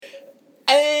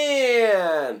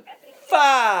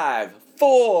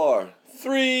4,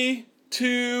 3,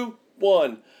 2,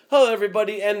 1. Hello,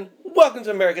 everybody, and welcome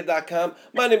to America.com.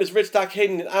 My name is Rich Doc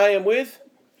Hayden, and I am with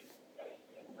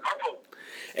Harpo.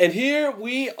 And here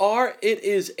we are. It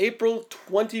is April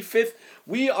 25th.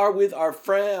 We are with our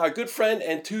good friend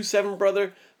and 2-7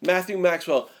 brother, Matthew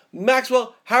Maxwell.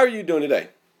 Maxwell, how are you doing today?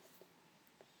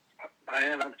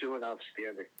 I'm doing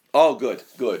outstanding. Oh, good.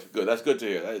 That's good to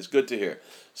hear. That is good to hear.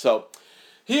 So,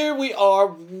 here we are.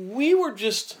 We were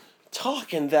just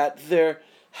talking that there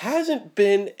hasn't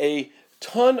been a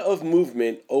ton of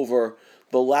movement over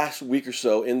the last week or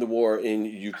so in the war in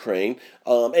Ukraine,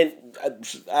 and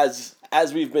as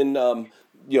we've been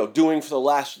doing for the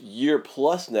last year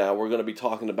plus now, we're going to be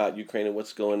talking about Ukraine and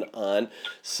what's going on.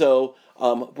 So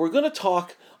we're going to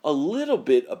talk a little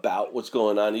bit about what's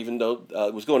going on, even though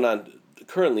what's going on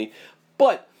currently,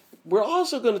 but we're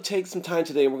also going to take some time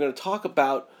today and we're going to talk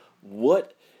about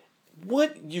what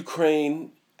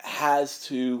Ukraine has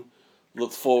to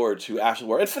look forward to after the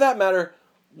war, and for that matter,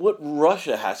 what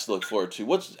Russia has to look forward to.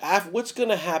 What's going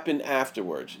to happen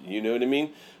afterwards? You know what I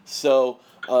mean? So,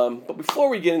 but before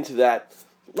we get into that,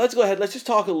 let's go ahead. Let's just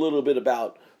talk a little bit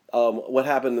about what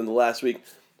happened in the last week.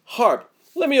 Harp,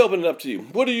 let me open it up to you.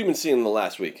 What have you been seeing in the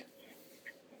last week?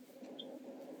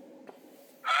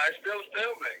 Still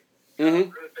stalemate. Mm-hmm.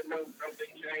 Really been no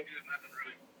big changes, nothing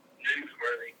really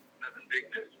newsworthy, nothing big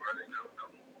newsworthy. No.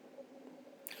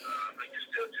 I think it's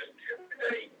still just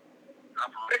everyday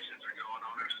operations are going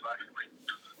on. There's actually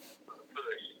a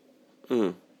push.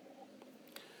 Mm-hmm.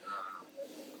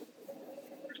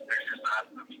 There's just not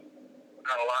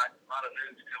a lot of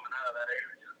news coming out of that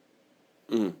area.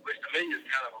 Mm-hmm. Which to me is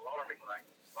kind of alarming. Like,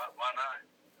 why not?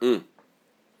 Mm.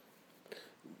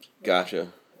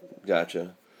 Gotcha.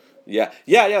 Yeah.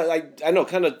 I know.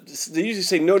 Kind of. They usually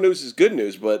say no news is good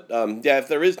news, but if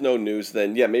there is no news,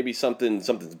 then maybe something's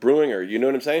brewing, or you know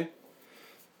what I'm saying.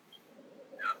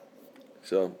 Yeah.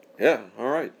 So all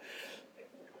right.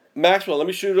 Maxwell, let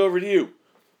me shoot it over to you.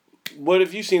 What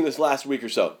have you seen this last week or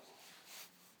so?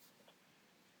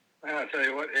 I'll tell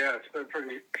you what. Yeah, it's been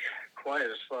pretty quiet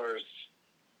as far as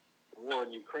the war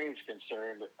in Ukraine's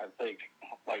concerned. I think,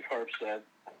 like Harp said,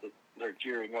 they're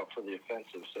gearing up for the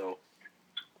offensive. So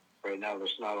right now,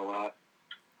 there's not a lot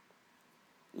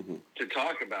to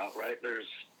talk about. Right? There's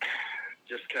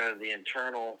just kind of the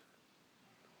internal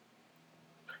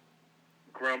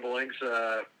grumblings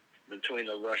between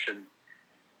the Russian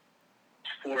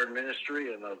foreign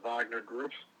ministry and the Wagner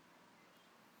group.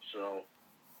 So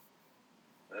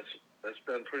that's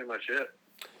been pretty much it.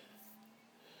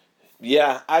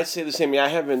 Yeah, I say the same. I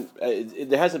haven't.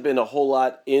 There hasn't been a whole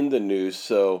lot in the news,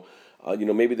 so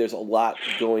maybe there's a lot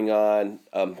going on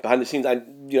behind the scenes.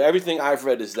 Everything I've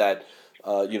read is that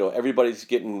everybody's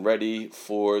getting ready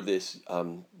for this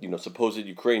supposed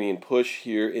Ukrainian push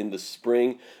here in the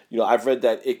spring. I've read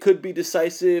that it could be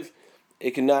decisive.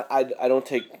 It cannot. I don't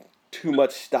take too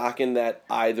much stock in that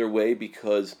either way,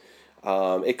 because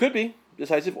it could be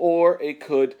decisive, or it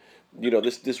could,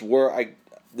 this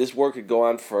war could go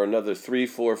on for another 3,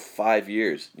 4, 5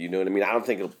 years. You know what I mean? I don't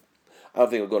think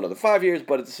it'll go another 5 years,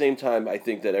 but at the same time, I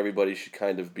think that everybody should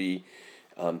kind of be,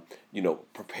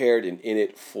 prepared and in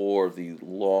it for the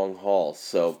long haul.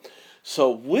 So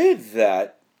with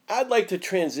that, I'd like to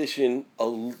transition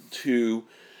to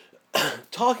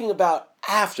talking about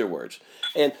afterwards.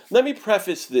 And let me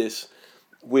preface this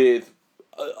with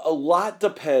a lot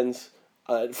depends.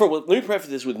 Let me preface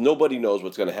this with nobody knows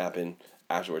what's going to happen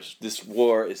afterwards. This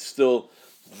war is still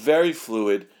very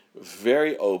fluid,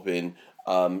 very open,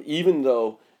 even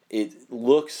though it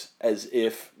looks as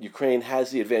if Ukraine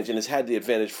has the advantage and has had the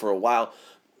advantage for a while.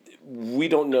 We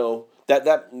don't know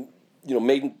that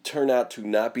may turn out to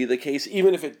not be the case.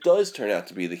 Even if it does turn out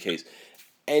to be the case,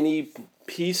 any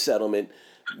peace settlement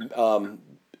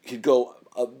could go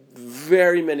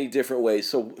very many different ways.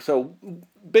 So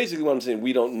basically what I'm saying,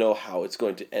 we don't know how it's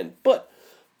going to end. But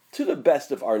to the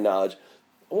best of our knowledge,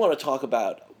 I want to talk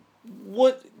about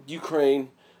what Ukraine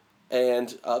and,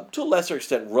 to a lesser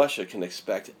extent, Russia can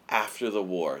expect after the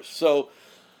war. So,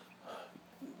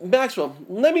 Maxwell,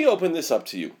 let me open this up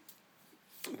to you.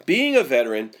 Being a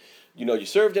veteran, you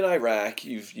served in Iraq,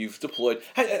 you've deployed.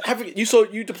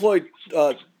 You deployed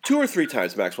 2 or 3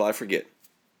 times, Maxwell, I forget.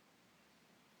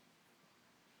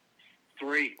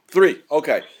 3. 3,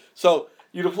 okay. So,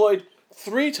 you deployed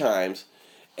 3 times,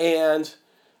 and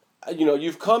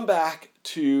you've come back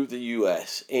to the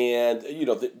U.S., and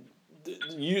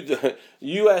the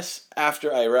U.S.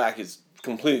 after Iraq is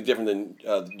completely different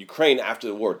than Ukraine after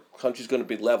the war. The country's going to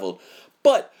be leveled.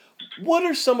 But what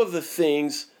are some of the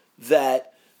things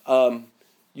that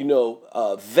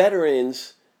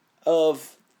veterans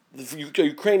of the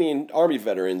Ukrainian army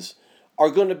veterans are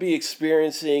going to be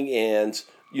experiencing, and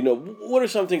what are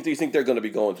some things that you think they're going to be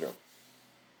going through?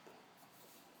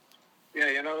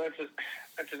 Yeah,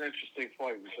 that's an interesting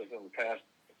point, because in the past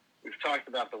we've talked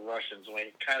about the Russians.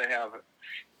 We kind of have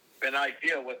an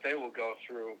idea what they will go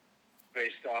through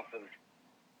based off of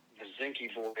the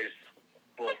Zinke Boys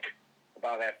book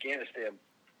about Afghanistan.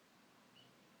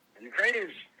 The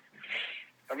Ukrainians,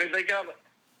 I mean, they have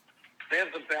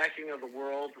the backing of the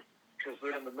world because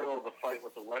they're in the middle of the fight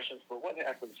with the Russians. But what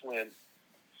happens when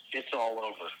it's all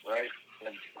over, right?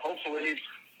 And hopefully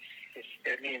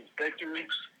it means victory.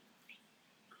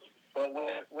 But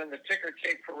when the ticker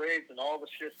tape parades and all the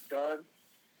shit's done,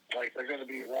 like, they're going to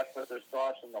be left with their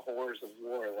thoughts and the horrors of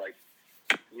war. Like,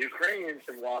 the Ukrainians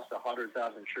have lost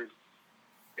 100,000 troops,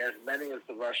 as many as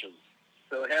the Russians.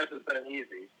 So it hasn't been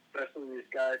easy, especially these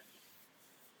guys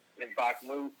in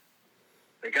Bakhmut,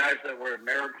 the guys that were in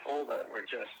Mariupol that were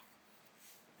just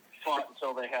fought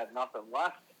until they had nothing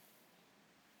left.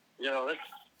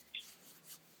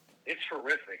 It's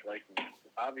horrific. Like,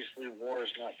 obviously, war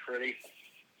is not pretty.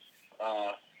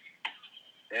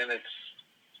 And it's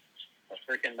a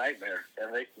freaking nightmare.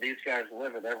 And these guys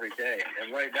live it every day.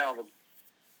 And right now, the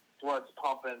blood's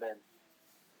pumping, and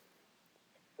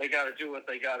they got to do what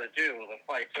they got to do. The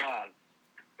fight's on.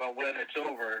 But when it's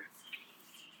over,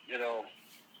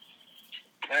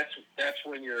 that's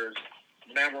when your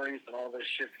memories and all this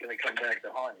shit's going to come back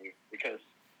to haunt you. Because,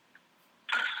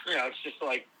 it's just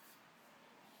like,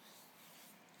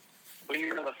 when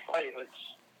you're in a fight,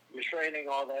 your training,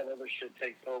 all that other shit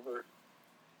takes over,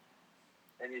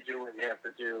 and you do what you have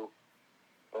to do.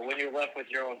 But when you're left with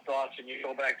your own thoughts and you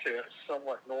go back to a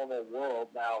somewhat normal world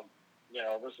now,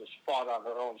 this is fought on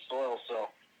their own soil, so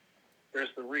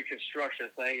there's the reconstruction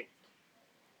thing.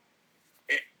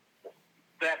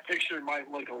 That picture might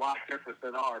look a lot different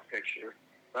than our picture,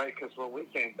 right? Because when we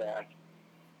came back,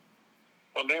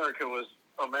 America was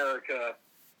America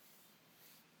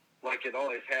like it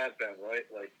always has been, right?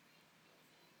 Like,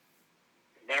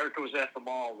 America was at the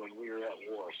mall when we were at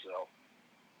war, so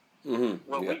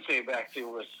what we came back to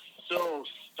was so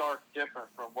stark different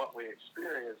from what we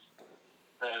experienced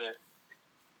that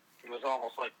it was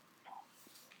almost like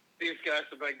these guys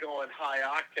have been going high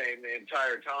octane the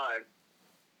entire time,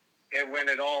 and when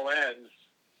it all ends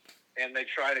and they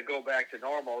try to go back to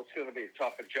normal, it's going to be a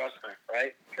tough adjustment,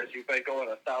 right? Because you've been going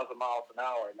 1,000 miles an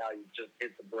hour, and now you just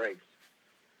hit the brakes.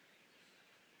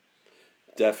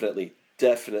 Definitely.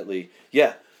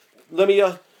 Yeah. Let me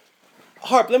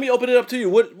Harp, let me open it up to you.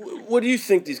 What do you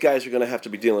think these guys are going to have to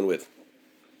be dealing with?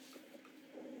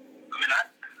 I mean, I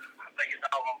think it's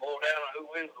all going to boil down to who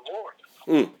wins the war.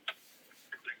 If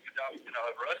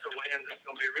Russia wins, it's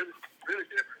going to be really, really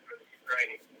different for the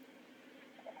Ukrainians.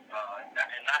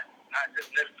 And not just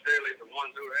necessarily the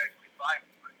ones who are actually fighting,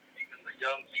 but even the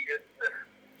young kids that are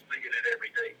seeing it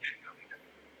every day.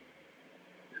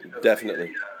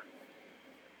 Definitely.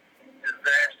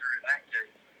 Disaster in that case.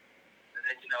 And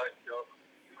then,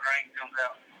 Ukraine comes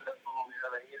out successful on the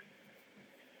other end.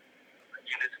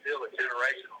 Again, it's still a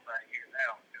generational thing here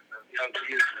now. Because those young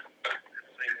kids have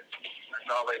seen it.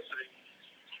 That's all they see.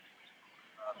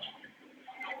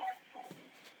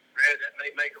 That may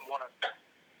make them want to stand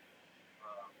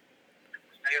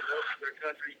up for their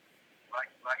country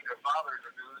like their fathers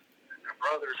are doing, and their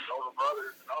brothers, older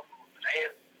brothers, and uncles, and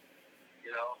aunts,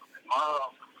 and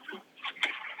moms.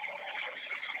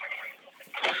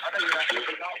 I think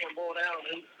it's all going to boil down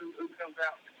to who comes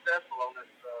out successful on this.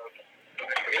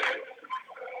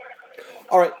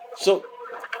 All right, so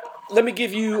let me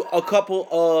give you a couple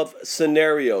of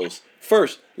scenarios.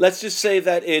 First, let's just say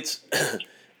that it's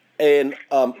an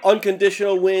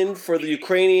unconditional win for the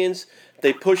Ukrainians.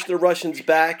 They push the Russians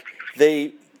back.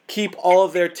 They keep all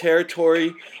of their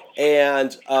territory,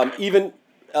 and even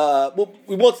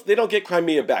they don't get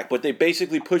Crimea back, but they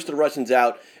basically push the Russians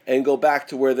out and go back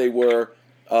to where they were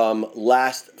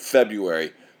last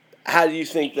February. How do you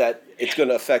think that it's going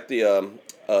to affect the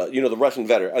the Russian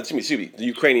the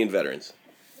Ukrainian veterans?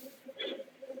 I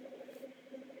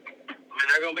mean,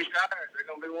 they're going to be tired. They're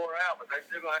going to be worn out, but they're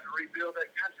still going to have to rebuild that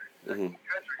country. That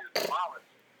country is demolished.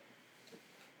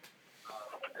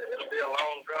 It'll be a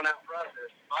long, drawn-out process.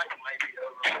 Fighting may be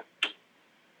over.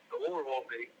 The war won't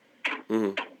be.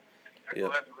 They're going to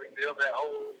have to rebuild that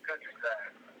whole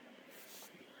countryside.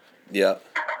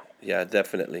 Yeah,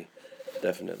 definitely.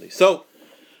 So,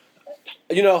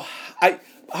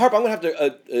 Harp, I'm gonna have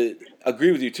to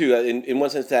agree with you too. In one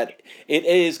sense that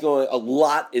a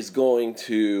lot is going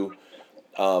to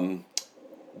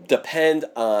depend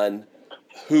on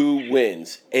who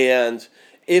wins, and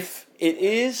if it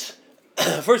is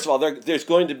first of all, there's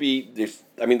going to be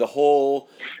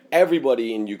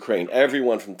everybody in Ukraine,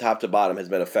 everyone from top to bottom has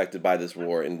been affected by this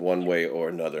war in one way or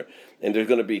another, and there's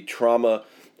going to be trauma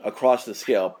across the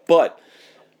scale. But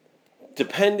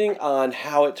depending on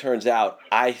how it turns out,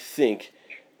 I think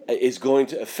is going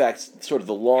to affect sort of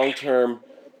the long-term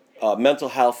mental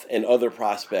health and other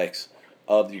prospects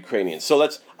of the Ukrainians. So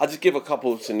I'll just give a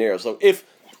couple of scenarios. So if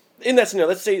in that scenario,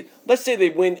 let's say they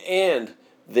win and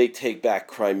they take back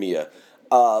Crimea.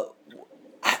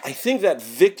 I think that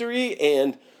victory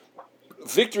in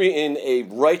a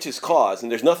righteous cause,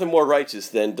 and there's nothing more righteous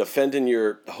than defending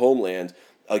your homeland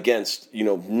against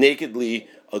nakedly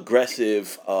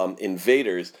aggressive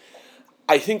invaders.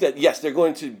 I think that yes, they're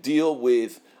going to deal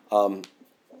with a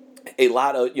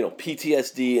lot of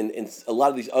PTSD and a lot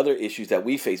of these other issues that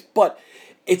we face, but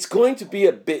it's going to be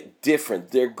a bit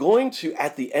different. They're going to,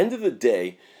 at the end of the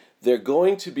day, they're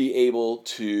going to be able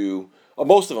to, or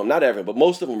most of them, not everyone, but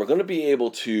most of them are going to be able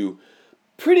to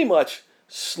pretty much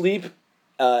sleep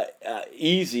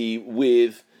easy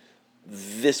with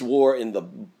this war in the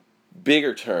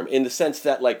bigger term, in the sense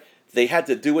that like they had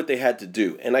to do what they had to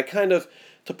do. And I kind of,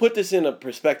 to put this in a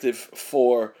perspective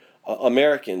for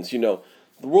Americans, the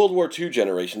World War II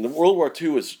generation, the World War II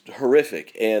was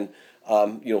horrific, and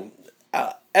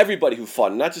everybody who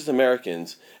fought, not just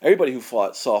Americans, everybody who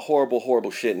fought saw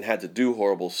horrible shit and had to do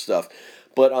horrible stuff.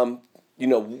 But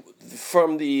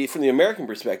from the American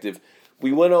perspective,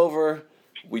 we went over,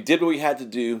 we did what we had to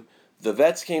do. The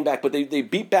vets came back, but they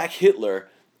beat back Hitler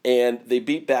and they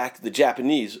beat back the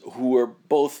Japanese, who were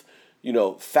both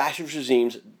fascist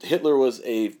regimes. Hitler was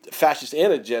a fascist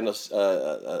and a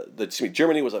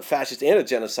Germany was a fascist and a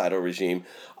genocidal regime.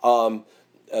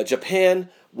 Japan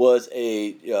was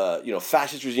a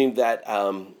fascist regime that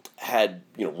had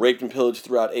raped and pillaged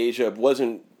throughout Asia. It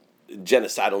wasn't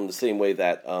genocidal in the same way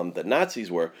that the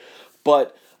Nazis were,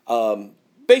 but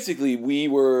basically we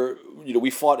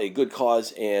fought a good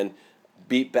cause and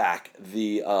beat back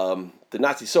the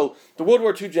Nazis. So the World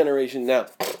War II generation now,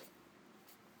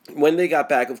 when they got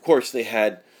back, of course they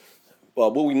had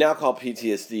what we now call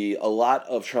PTSD, a lot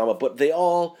of trauma, but they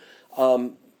all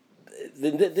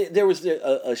there was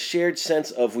a shared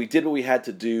sense of we did what we had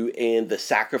to do and the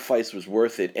sacrifice was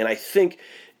worth it. And I think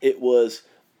it was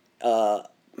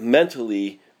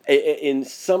mentally, in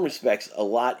some respects, a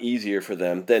lot easier for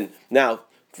them than now.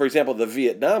 For example, the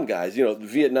Vietnam guys,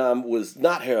 Vietnam was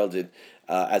not heralded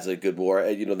as a good war.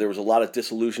 There was a lot of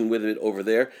disillusion with it over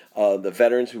there. The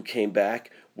veterans who came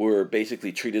back were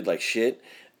basically treated like shit.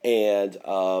 And,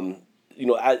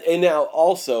 and now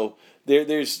also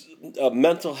there's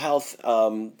mental health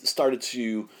started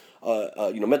to,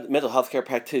 mental health care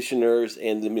practitioners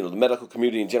and the medical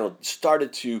community in general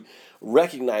started to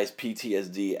recognize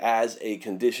PTSD as a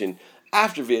condition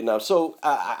after Vietnam. So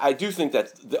I do think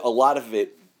that a lot of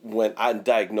it went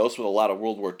undiagnosed with a lot of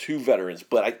World War II veterans,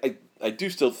 but I do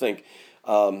still think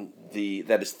the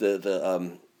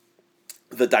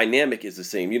dynamic is the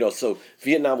same. So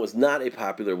Vietnam was not a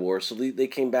popular war, so they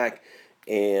came back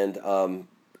and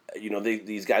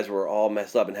these guys were all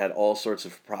messed up and had all sorts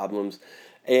of problems.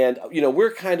 And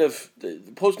we're kind of, the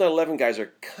post 9/11 guys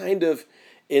are kind of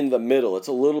in the middle. It's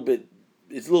a little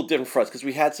different for us because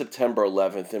we had September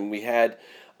 11th and we had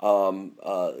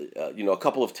a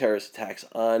couple of terrorist attacks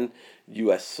on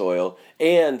U.S. soil,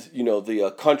 and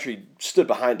the country stood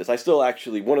behind us. I still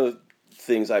actually, one of the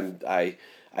things I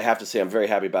have to say I'm very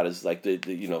happy about is like the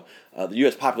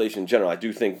U.S. population in general. I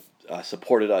do think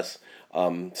supported us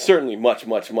certainly much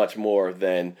more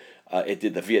than it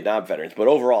did the Vietnam veterans. But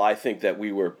overall, I think that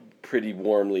we were pretty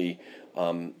warmly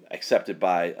accepted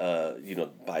by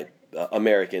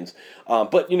Americans.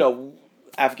 But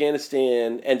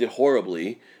Afghanistan ended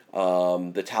horribly.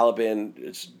 The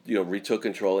Taliban retook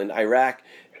control, and Iraq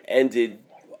ended.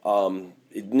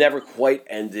 It never quite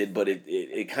ended, but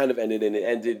it kind of ended, and it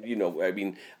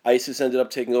ended. ISIS ended up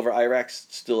taking over. Iraq's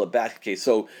still a basket case,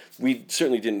 so we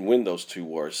certainly didn't win those two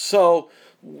wars. So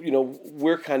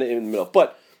we're kind of in the middle.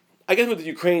 But I guess with the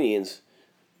Ukrainians,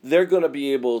 they're going to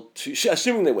be able to,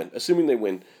 assuming they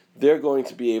win, they're going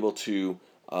to be able to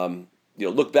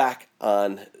look back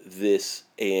on this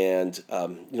and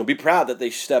be proud that they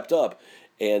stepped up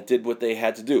and did what they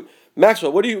had to do.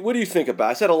 Maxwell, what do you think about?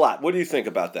 I said a lot. What do you think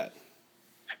about that?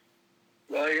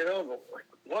 Well,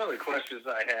 one of the questions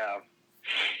I have,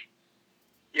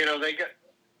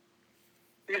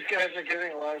 these guys are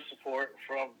getting a lot of support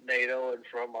from NATO and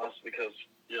from us because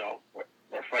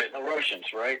we're fighting the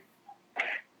Russians, right?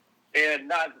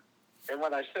 And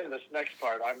when I say this next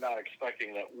part, I'm not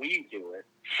expecting that we do it.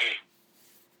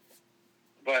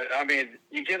 But, I mean,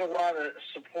 you get a lot of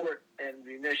support and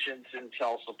munitions,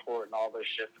 intel support, and all this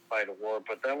shit to fight a war.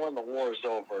 But then when the war is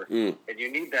over and you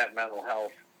need that mental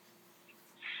health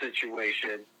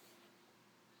situation,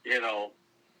 is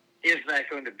that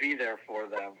going to be there for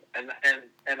them? And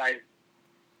I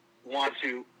want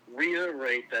to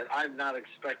reiterate that I'm not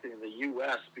expecting the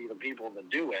U.S. be the people to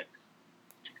do it.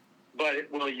 But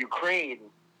will Ukraine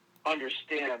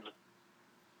understand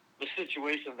the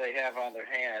situation they have on their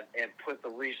hand and put the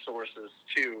resources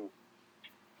to,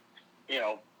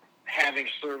 having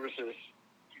services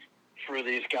for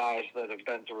these guys that have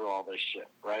been through all this shit,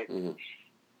 right? Mm-hmm.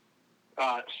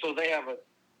 So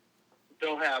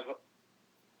they'll have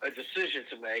a decision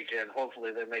to make, and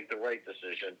hopefully they make the right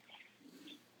decision.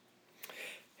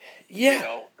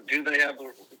 Yeah. Do they have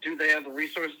the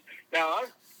resources? Now, I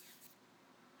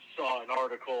saw an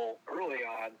article early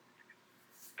on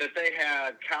that they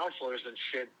had counselors and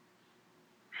shit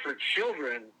for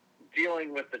children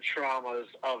dealing with the traumas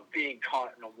of being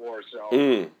caught in a war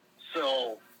zone.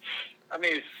 So, I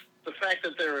mean, the fact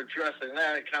that they're addressing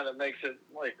that, it kind of makes it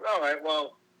like, all right,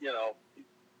 well,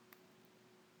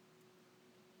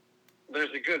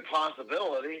 there's a good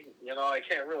possibility. I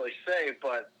can't really say,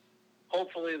 but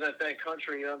hopefully that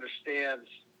country understands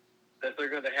that they're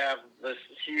going to have this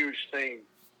huge thing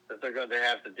that they're going to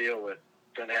have to deal with,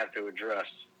 going to have to address.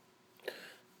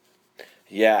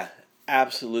 Yeah,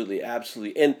 absolutely.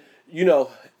 And,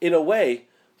 in a way,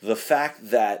 the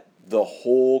fact that the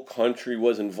whole country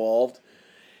was involved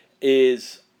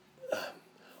is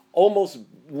will almost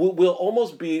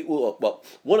be,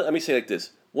 let me say it like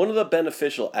this. One of the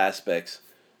beneficial aspects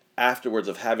afterwards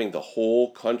of having the whole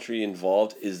country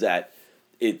involved is that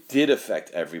it did affect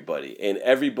everybody, and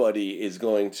everybody is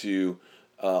going to,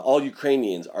 all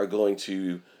Ukrainians are going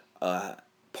to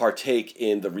partake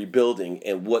in the rebuilding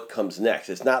and what comes next.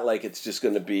 It's not like it's just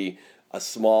going to be a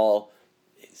small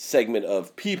segment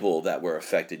of people that were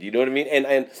affected. You know what I mean?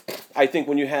 And I think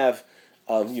when you have,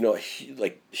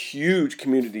 huge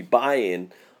community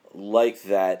buy-in like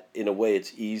that, in a way,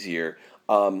 it's easier.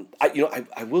 I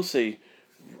will say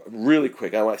really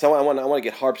quick. I want to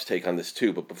get Harp's take on this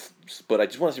too, but I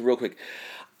just want to say real quick.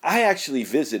 I actually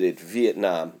visited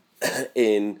Vietnam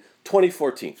in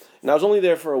 2014, and I was only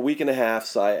there for a week and a half.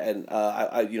 So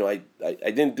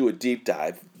I didn't do a deep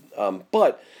dive,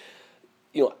 but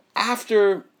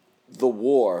after the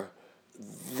war,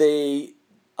 they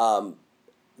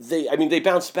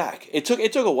bounced back. It took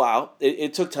a while.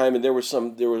 It took time, and there was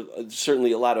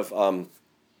certainly a lot of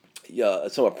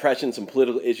some oppression, some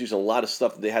political issues, and a lot of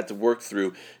stuff that they had to work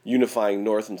through unifying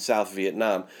North and South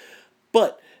Vietnam.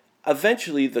 But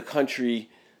eventually the country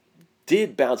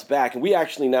did bounce back, and we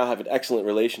actually now have an excellent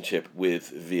relationship with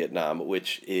Vietnam,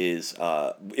 which is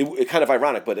kind of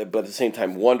ironic, but at the same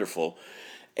time wonderful.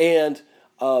 And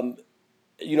I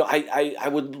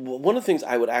would, one of the things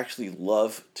I would actually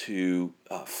love to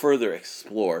further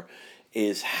explore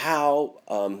is how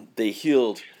they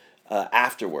healed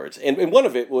afterwards. And one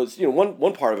of it was,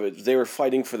 one part of it, they were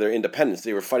fighting for their independence.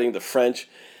 They were fighting the French,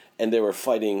 and they were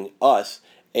fighting us,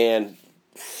 and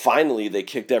finally they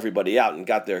kicked everybody out and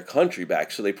got their country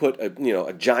back. So they put a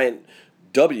giant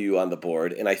W on the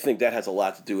board, and I think that has a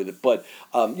lot to do with it. But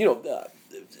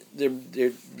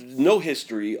there's no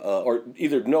history, or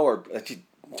either no, or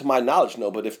to my knowledge,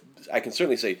 no. But if I can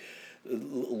certainly say,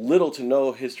 little to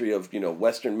no history of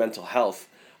Western mental health,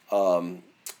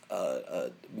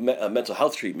 mental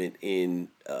health treatment in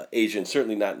Asia, and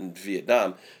certainly not in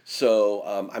Vietnam. So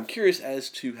I'm curious as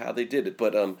to how they did it.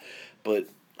 But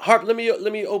Harp, let me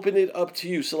open it up to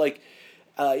you. So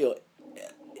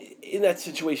in that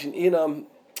situation, here,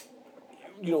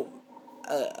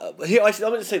 actually,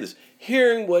 I'm going to say this.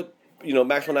 Hearing what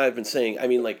Maxwell and I have been saying, I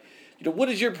mean, what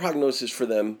is your prognosis for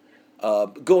them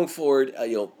going forward?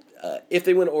 If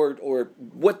they win, or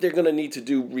what they're going to need to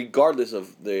do, regardless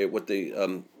of of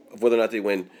whether or not they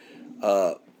win,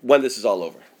 when this is all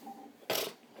over.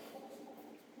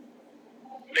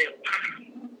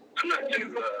 I'm not too swift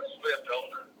on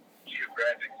the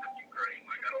geographics of Ukraine.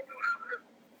 I don't know how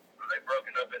are they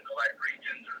broken up into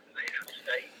regions, or do they have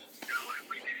states?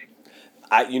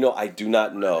 I do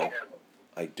not know.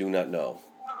 I do not know.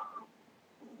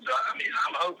 So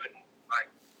I'm hoping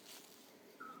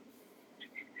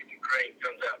if Ukraine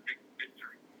comes out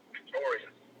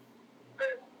victorious,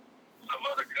 that some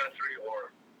other country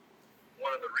or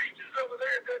one of the regions over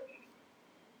there doesn't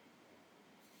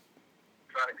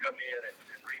try to come in and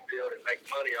rebuild and make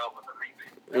money off of the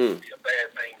rebuild. That would be a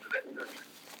bad thing for that country.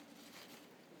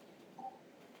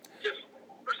 Just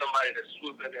for somebody to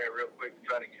swoop in there real quick and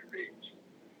try to get rich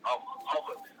off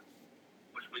of it,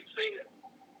 which we've seen it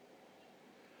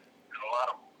in a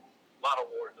lot of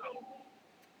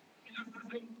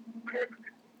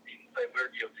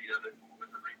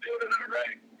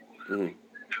Mm-hmm.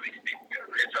 These people get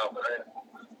rich off of that.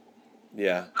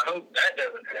 Yeah. I hope that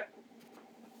doesn't happen.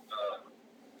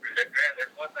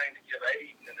 There's one thing to give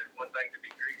aid, and there's one thing to be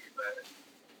greedy about it.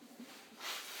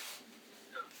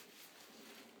 So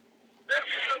that's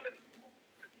something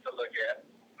to look at.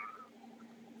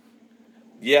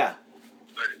 Yeah.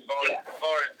 But as far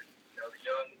as the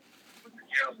young with the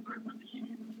counselors, with the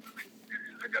youth,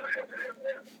 they're going to have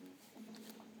that.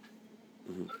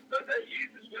 Mm-hmm. But that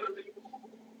youth is going to be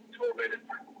tormented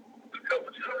for a couple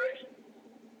of generations.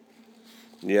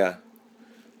 Yeah.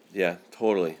 Yeah.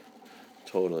 Totally.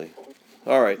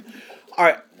 All right.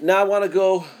 Now I want to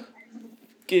go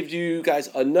give you guys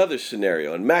another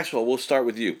scenario. And Maxwell, we'll start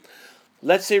with you.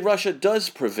 Let's say Russia does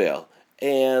prevail,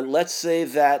 and let's say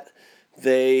that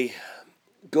they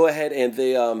go ahead and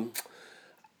they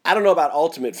I don't know about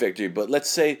ultimate victory, but let's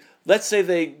say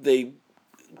they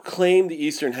claim the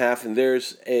eastern half, and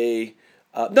there's a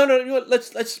no, you know what,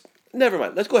 let's never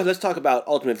mind. Let's go ahead. Let's talk about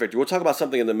ultimate victory. We'll talk about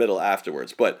something in the middle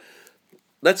afterwards. But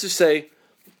let's just say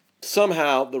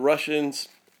somehow the Russians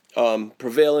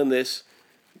prevail in this.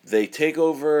 They take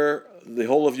over the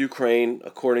whole of Ukraine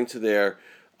according to their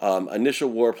initial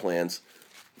war plans.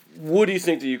 What do you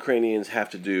think the Ukrainians have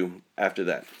to do after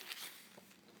that?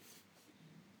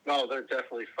 No, they're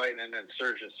definitely fighting an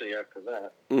insurgency after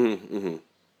that. Mm-hmm. Mm-hmm.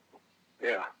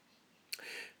 Yeah.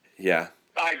 Yeah.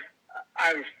 I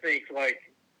think,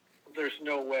 there's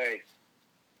no way.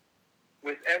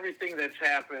 With everything that's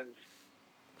happened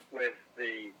with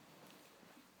the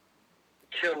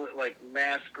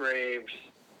mass graves,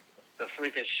 the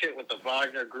freaking shit with the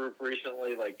Wagner group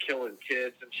recently, killing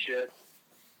kids and shit,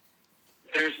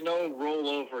 there's no roll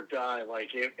over die.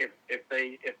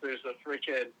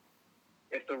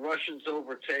 If the Russians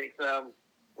overtake them,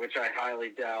 which I highly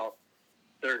doubt,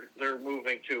 they're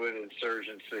moving to an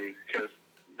insurgency because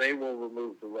they will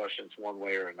remove the Russians one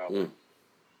way or another.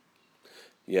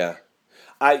 Yeah,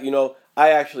 I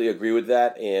actually agree with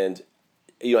that, and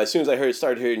as soon as I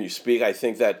started hearing you speak, I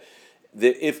think that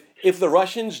if the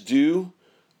Russians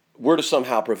were to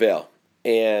somehow prevail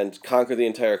and conquer the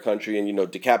entire country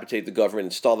and decapitate the government,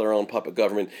 install their own puppet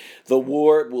government, the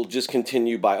war will just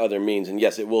continue by other means, and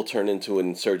yes, it will turn into an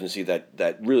insurgency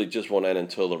that really just won't end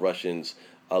until the Russians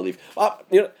leave.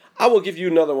 I will give you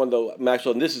another one though,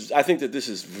 Maxwell, and I think that this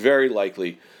is very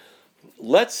likely.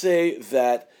 Let's say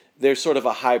that there's sort of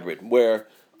a hybrid where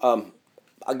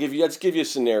let's give you a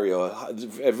scenario,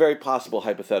 a very possible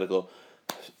hypothetical.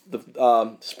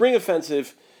 The spring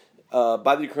offensive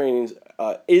by the Ukrainians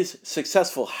is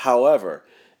successful. However,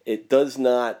 it does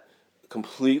not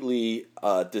completely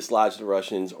dislodge the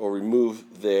Russians or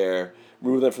remove them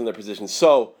from their position.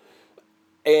 So,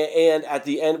 and at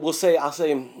the end, I'll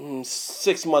say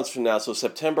 6 months from now, so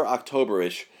September,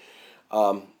 October-ish,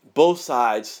 both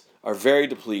sides are very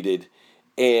depleted,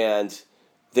 and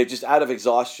they're just out of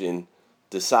exhaustion,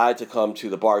 decide to come to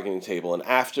the bargaining table. And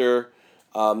after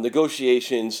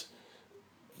negotiations,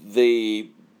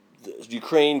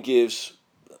 Ukraine gives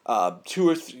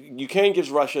Ukraine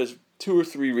gives Russia 2 or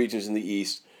 3 regions in the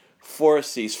east for a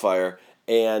ceasefire,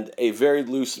 and a very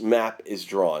loose map is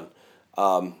drawn.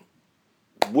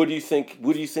 What do you think?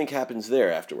 What do you think happens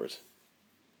there afterwards?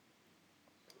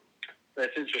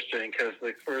 That's interesting because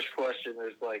the first question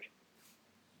is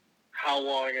how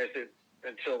long is it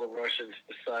until the Russians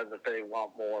decide that they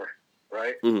want more,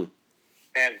 right? Mm-hmm.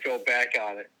 And go back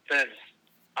on it. Then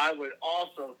I would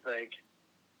also think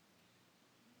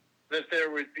that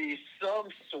there would be some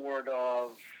sort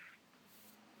of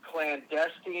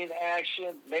clandestine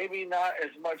action, maybe not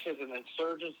as much as an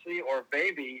insurgency, or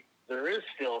maybe there is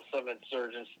still some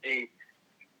insurgency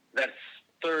that's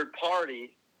third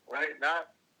party, right? Not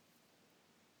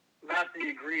the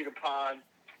agreed upon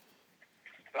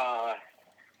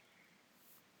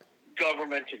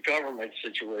government to government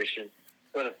situation,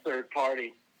 but a third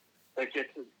party that gets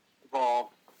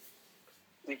involved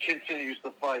and continues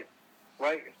the fight,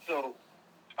 right? So,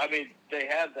 they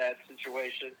had that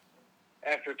situation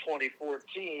after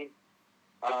 2014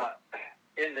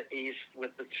 in the East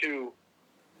with the two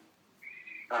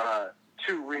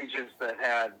regions that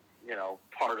had,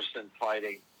 partisan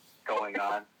fighting going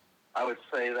on. I would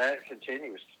say that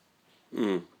continues.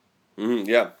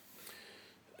 Yeah.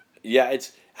 Yeah,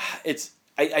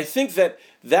 I think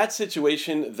that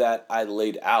situation that I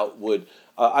laid out would,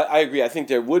 I agree, I think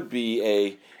there would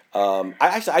be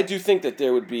I do think that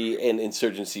there would be an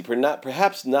insurgency,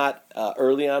 perhaps not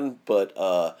early on, but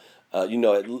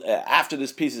after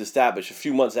this peace is established, a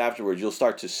few months afterwards, you'll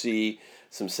start to see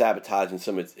some sabotage and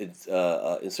some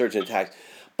insurgent attacks.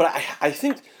 But I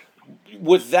think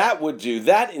what that would do,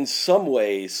 that in some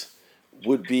ways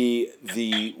would be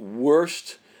the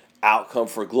worst outcome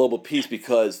for global peace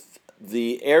because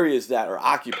the areas that are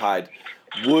occupied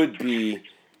would be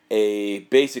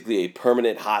basically a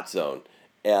permanent hot zone.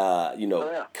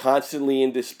 Constantly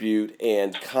in dispute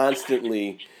and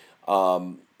constantly,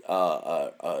 um,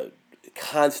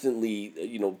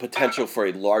 potential for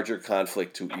a larger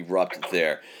conflict to erupt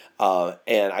there.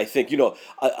 And I think,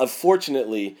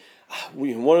 unfortunately,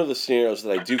 one of the scenarios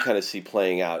that I do kind of see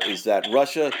playing out is that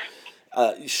Russia,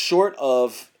 short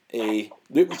of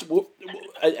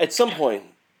at some point,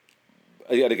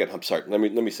 again, I'm sorry, let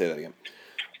me say that again.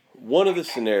 One of the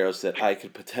scenarios that I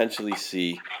could potentially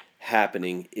see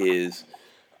happening is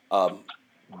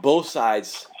both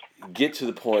sides get to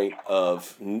the point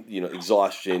of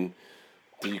exhaustion.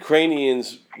 The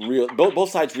Ukrainians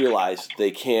both sides realize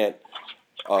they can't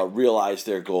realize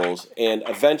their goals, and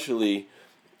eventually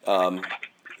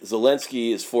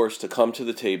Zelensky is forced to come to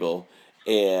the table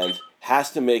and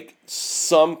has to make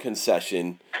some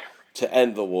concession to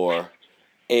end the war,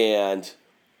 and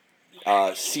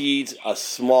cedes a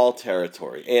small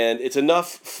territory. And it's enough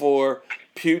for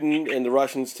Putin and the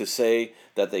Russians to say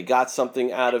that they got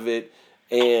something out of it,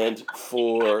 and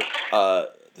for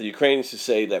the Ukrainians to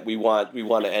say that we want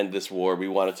to end this war, we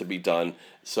want it to be done,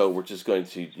 so we're just going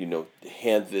to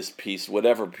hand this piece,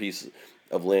 whatever piece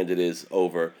of land it is,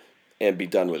 over and be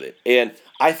done with it. And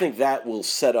I think that will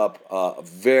set up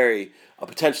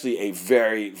potentially a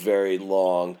very, very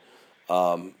long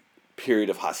period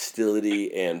of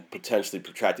hostility and potentially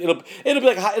protracted. It'll be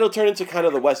like it'll turn into kind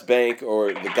of the West Bank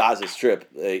or the Gaza Strip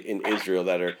in Israel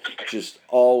that are just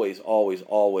always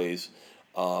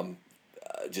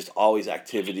just always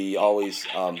activity, always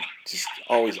just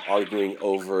always arguing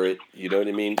over it. You know what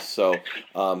I mean? So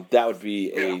that would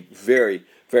be a very,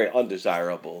 very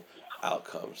undesirable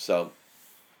outcome. So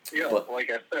like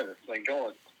I said, it's been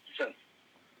going since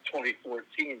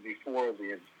 2014 before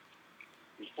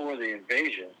the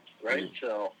invasion. Right? Mm-hmm.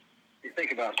 So, if you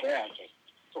think about that,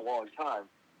 it's a long time.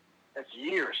 That's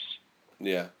years.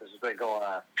 Yeah. This has been going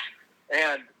on.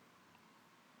 And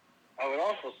I would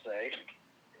also say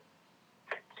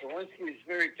Zelensky is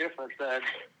very different than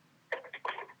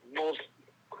most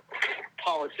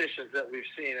politicians that we've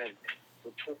seen in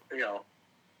the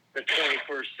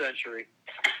 21st century.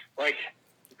 Like,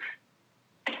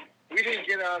 we didn't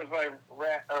get out of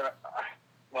Iraq,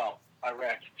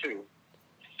 Iraq too.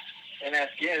 In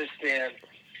Afghanistan,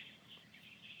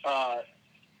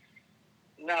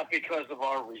 not because of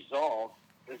our resolve,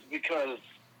 it's because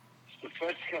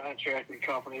defense contracting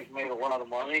companies made a lot of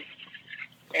money,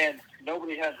 and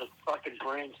nobody had the fucking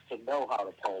brains to know how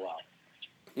to pull out.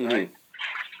 Right?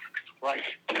 Mm-hmm. Like,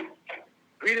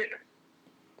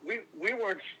 we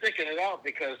weren't sticking it out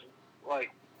because,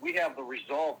 like, we have the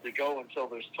resolve to go until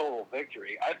there's total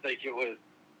victory. I think it was,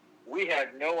 we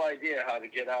had no idea how to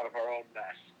get out of our own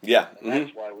mess. Yeah. Mm-hmm.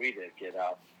 That's why we didn't get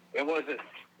out. It wasn't,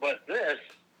 but this,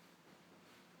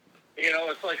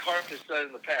 it's like Harpo said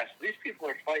in the past. These people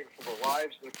are fighting for their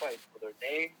lives. They're fighting for their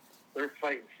name. They're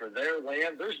fighting for their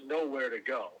land. There's nowhere to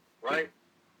go, right?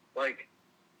 Like,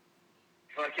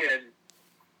 fucking,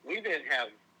 we didn't have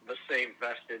the same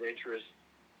vested interest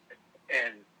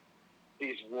in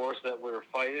these wars that we were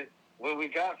fighting. When we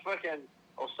got fucking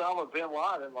Osama bin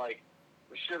Laden, like,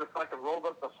 we should have fucking rolled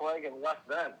up the flag and left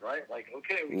then, right? Like,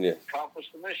 okay, we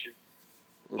accomplished the mission.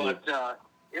 Mm-hmm. But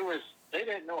they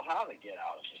didn't know how to get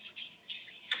out of it.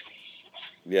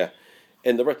 Yeah,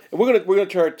 and we're gonna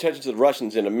turn our attention to the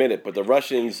Russians in a minute. But the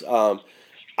Russians,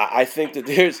 I think that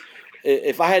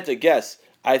if I had to guess,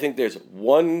 I think there's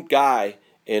one guy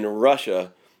in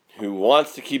Russia who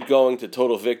wants to keep going to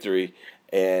total victory,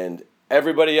 and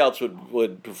everybody else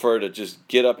would prefer to just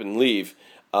get up and leave.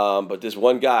 But this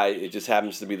one guy, it just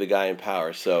happens to be the guy in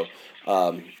power. So,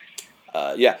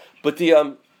 yeah. But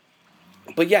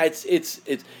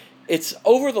it's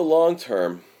over the long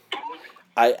term.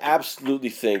 I absolutely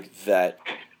think that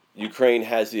Ukraine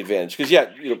has the advantage because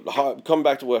coming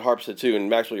back to what Harp said too, and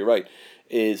Maxwell, you're right.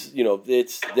 Is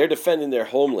they're defending their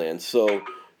homeland. So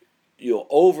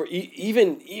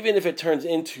even if it turns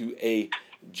into a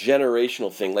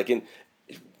generational thing, like in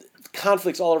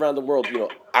conflicts all around the world,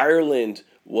 Ireland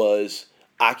was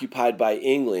occupied by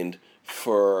England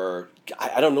for,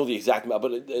 I don't know the exact amount,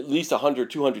 but at least 100,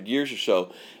 200 years or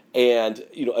so. And,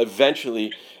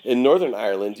 eventually in Northern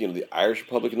Ireland, the Irish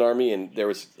Republican Army, and there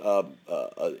was a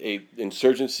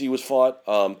insurgency was fought.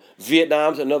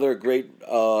 Vietnam's another great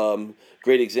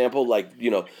example. Like,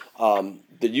 the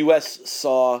U.S.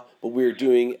 saw what we were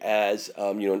doing as,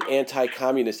 an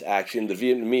anti-communist action. The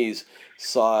Vietnamese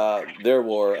saw their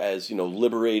war as,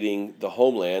 liberating the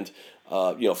homeland,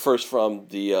 first from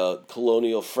the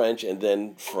colonial French and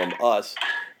then from us.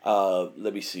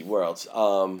 Let me see where else.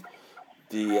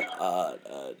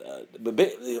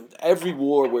 Every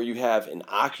war where you have an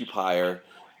occupier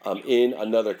in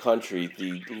another country,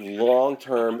 the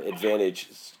long-term advantage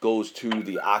goes to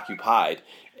the occupied.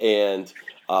 And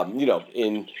I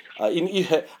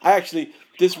actually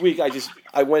this week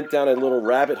I went down a little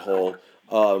rabbit hole,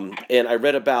 and I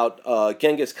read about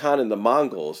Genghis Khan and the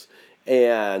Mongols,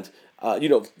 and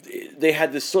they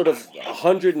had this sort of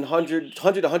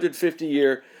 150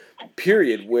 year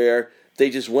period where they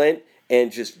just went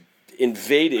and just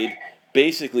invaded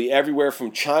basically everywhere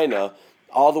from China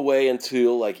all the way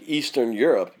into like Eastern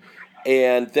Europe,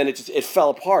 and then it fell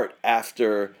apart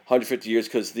after 150 years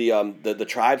because the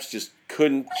tribes just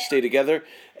couldn't stay together,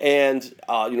 and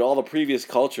all the previous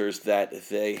cultures that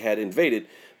they had invaded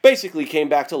basically came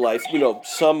back to life.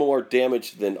 Some more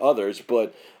damaged than others,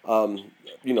 but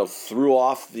threw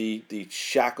off the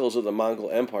shackles of the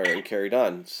Mongol Empire and carried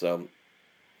on. So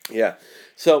yeah,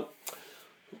 so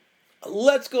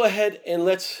let's go ahead and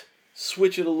let's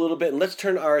switch it a little bit and let's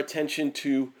turn our attention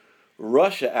to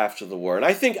Russia after the war. And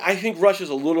I think Russia's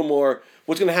a little more.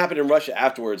 What's going to happen in Russia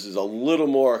afterwards is a little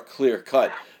more clear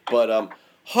cut. But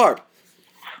Harp,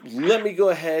 let me go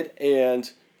ahead and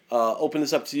open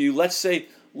this up to you. Let's say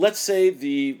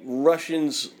the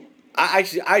Russians. I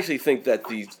actually think that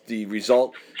the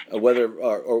result, whether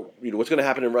or what's going to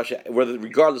happen in Russia,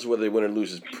 regardless of whether they win or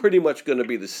lose, is pretty much going to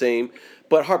be the same.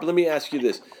 But Harp, let me ask you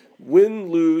this: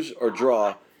 win, lose, or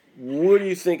draw, what do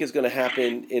you think is going to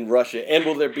happen in Russia, and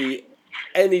will there be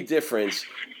any difference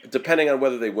depending on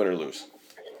whether they win or lose?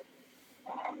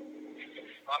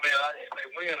 If they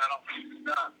win, I don't think it's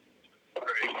done.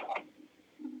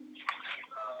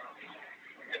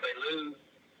 If they lose,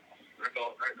 they're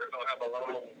going to have a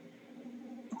long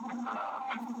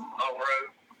road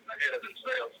ahead of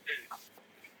themselves too.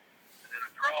 And then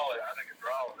a draw, I think a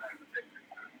draw is actually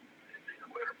a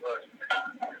winner plus.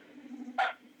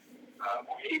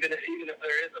 Even if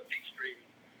there is a peace treaty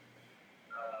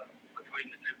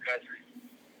between the two countries,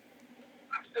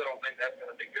 I still don't think that's going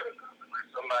to be good enough unless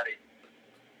somebody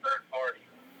third party,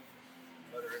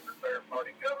 whether it's a third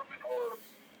party government or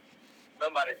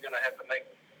somebody's going to have to make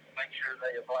sure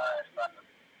they oblige by the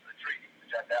treaty,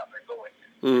 which I doubt they're going to.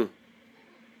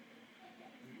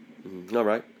 All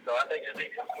right. So I think it's win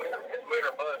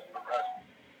or bust for us.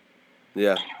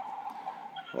 Yeah.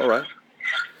 All right.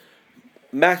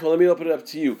 Maxwell, let me open it up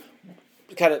to you.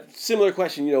 Kind of similar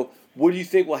question. What do you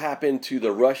think will happen to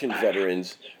the Russian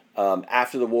veterans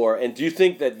after the war, and do you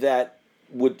think that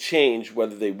would change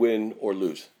whether they win or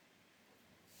lose?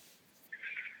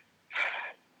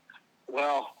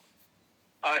 Well,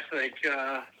 I think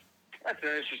that's an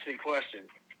interesting question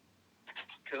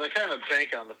because I kind of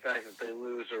bank on the fact that they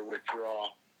lose or withdraw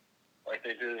like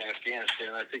they did in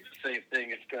Afghanistan. I think the same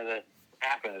thing is going to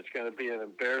happen. It's going to be an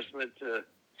embarrassment to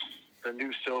the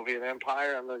new Soviet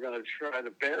Empire, and they're going to try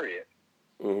to bury it,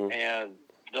 and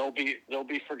they'll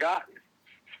be forgotten.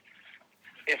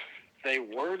 If they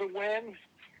were to win,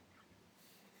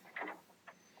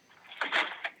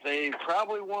 they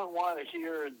probably won't want to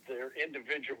hear their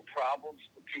individual problems,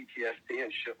 the PTSD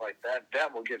and shit like that.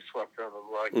 That will get swept under the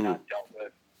rug, not dealt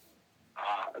with.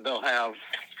 They'll have,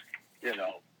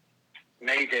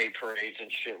 May Day parades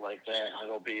and shit like that.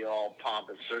 It'll be all pomp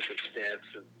and circumstance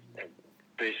and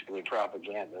basically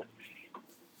propaganda.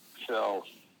 So,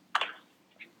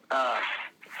 on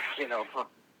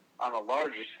a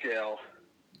larger scale,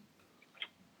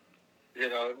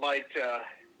 it might.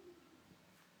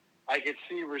 I could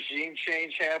see regime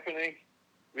change happening,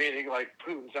 meaning like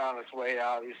Putin's on his way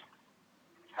out. He's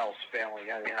health's failing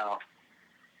anyhow.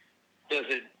 Does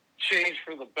it change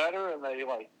for the better and they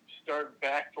start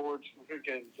back towards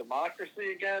freaking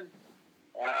democracy again?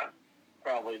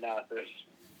 Probably not. There's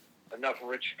enough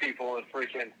rich people in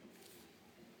freaking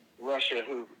Russia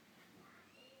who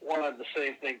wanted the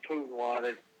same thing Putin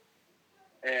wanted,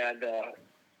 and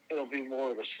it'll be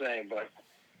more of the same. But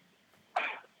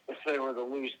if they were to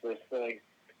lose this thing,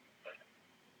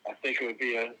 I think it would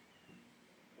be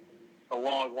a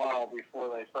long while before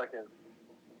they fucking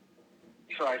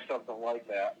try something like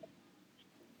that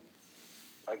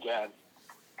again.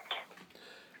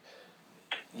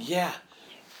 Yeah.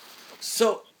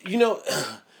 So,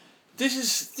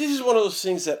 this is one of those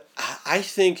things that I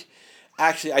think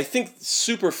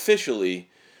superficially,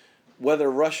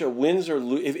 whether Russia wins or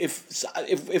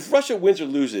if Russia wins or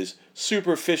loses,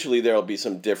 superficially there'll be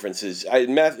some differences.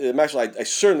 Maxwell, I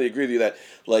certainly agree with you that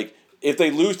if they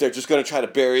lose, they're just going to try to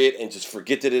bury it and just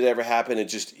forget that it ever happened and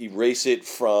just erase it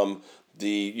from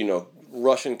the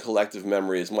Russian collective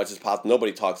memory as much as possible.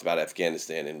 Nobody talks about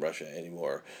Afghanistan in Russia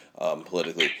anymore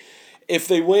politically. if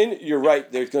they win, you're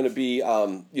right. There's going to be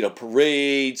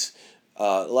parades,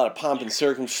 a lot of pomp and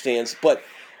circumstance. But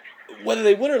whether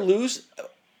they win or lose,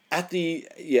 at the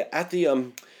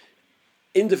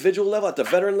individual level, at the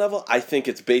veteran level, I think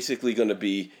it's basically going to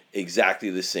be exactly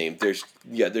the same. There's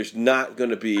not going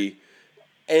to be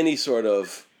any sort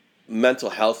of mental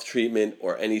health treatment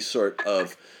or any sort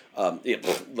of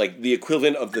like the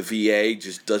equivalent of the VA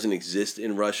just doesn't exist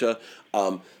in Russia.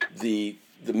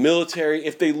 The military,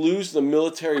 if they lose, the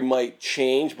military might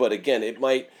change, but again, it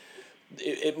might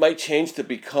change to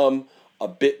become a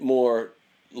bit more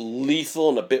lethal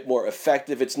and a bit more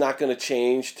effective. It's not going to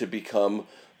change to become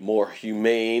more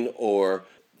humane, or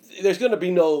there's going to be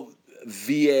no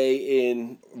VA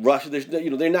in Russia.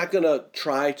 They're not going to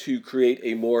try to create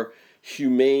a more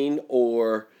humane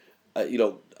or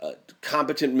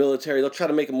competent military. They'll try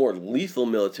to make a more lethal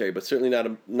military, but certainly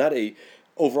not a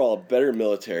overall better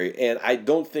military. And I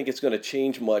don't think it's going to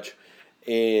change much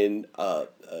in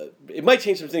it might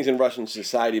change some things in Russian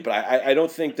society, but I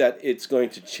don't think that it's going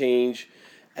to change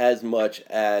as much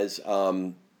as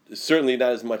certainly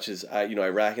not as much as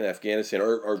Iraq and Afghanistan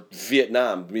or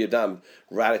Vietnam. Vietnam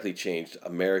radically changed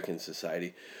American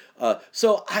society.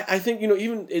 So I think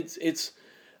even it's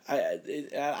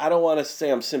I don't want to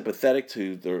say I'm sympathetic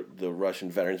to the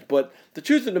Russian veterans, but the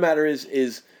truth of the matter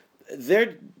is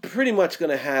they're pretty much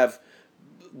going to have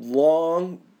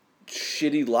long,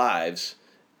 shitty lives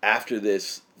after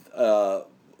this.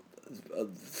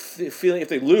 Feeling if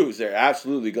they lose, they're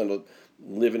absolutely going to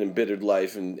live an embittered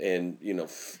life and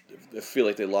feel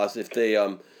like they lost. If they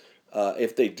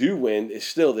do win,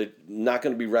 they're not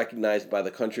going to be recognized by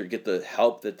the country or get the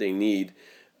help that they need,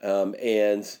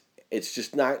 and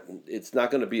it's not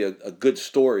going to be a good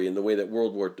story in the way that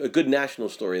a good national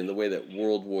story in the way that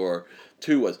World War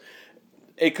II was.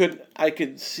 I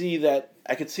could see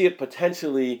it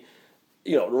potentially,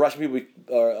 the Russian people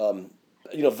are,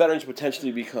 veterans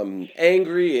potentially become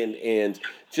angry and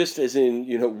just as in,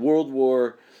 World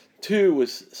War II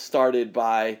was started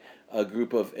by a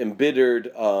group of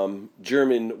embittered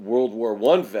German World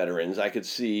War I veterans. I could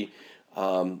see,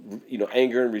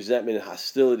 anger and resentment and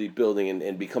hostility building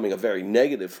and becoming a very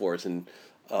negative force in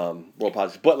world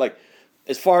politics. But like,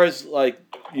 as far as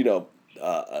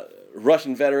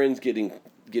Russian veterans getting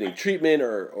treatment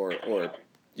or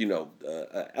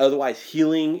otherwise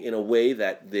healing in a way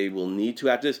that they will need to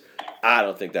after this, I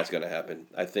don't think that's going to happen.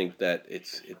 I think that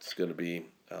it's going to be.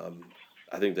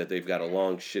 I think that they've got a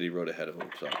long, shitty road ahead of them.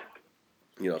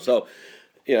 So,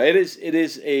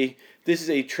 this is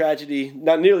a tragedy.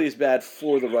 Not nearly as bad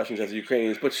for the Russians as the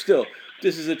Ukrainians, but still,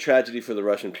 this is a tragedy for the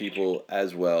Russian people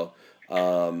as well.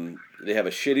 They have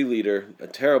a shitty leader, a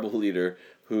terrible leader,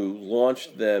 who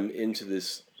launched them into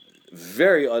this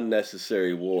very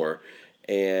unnecessary war,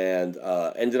 and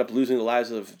ended up losing the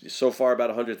lives of so far about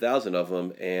 100,000 of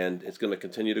them, and it's going to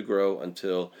continue to grow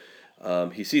until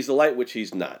he sees the light, which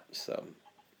he's not. So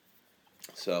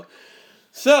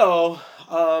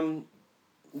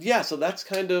that's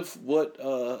kind of what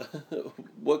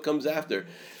what comes after.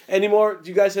 Do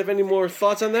you guys have any more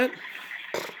thoughts on that? I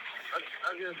was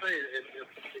going to say,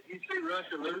 if you see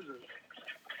Russia losing,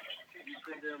 if you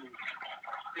see them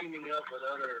teaming up with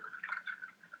other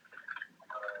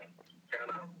kind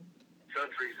of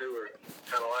countries who are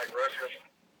kind of like Russia,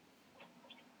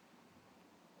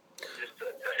 just to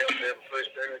help them push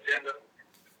their agenda,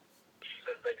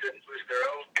 since they couldn't push their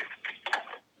own.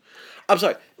 I'm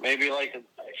sorry. Maybe like the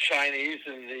Chinese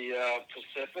in the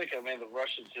Pacific. I mean, the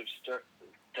Russians have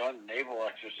done naval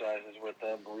exercises with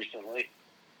them recently.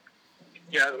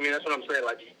 Yeah, I mean, that's what I'm saying.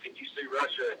 Like, can you see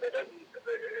Russia if they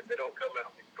don't come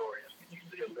out victorious? Can you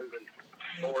see them moving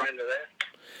more into that?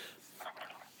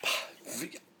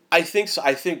 I think so.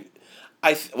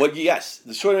 Well, yes.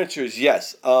 The short answer is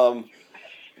yes. How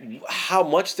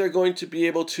much they're going to be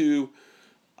able to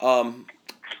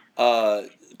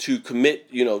commit,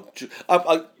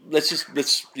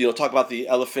 let's talk about the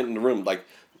elephant in the room, like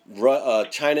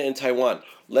China and Taiwan.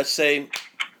 Let's say,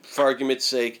 for argument's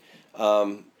sake,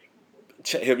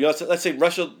 let's say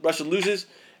Russia loses,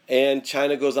 and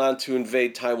China goes on to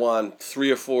invade Taiwan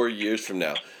 3 or 4 years from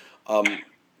now.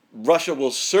 Russia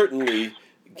will certainly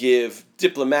give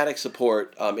diplomatic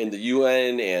support in the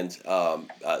UN and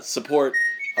support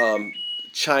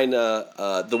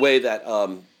China the way that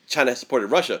China has supported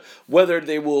Russia. Whether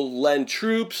they will lend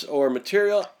troops or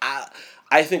material,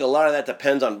 I think a lot of that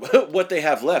depends on what they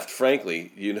have left,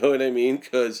 frankly. You know what I mean?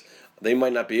 Because they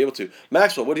might not be able to.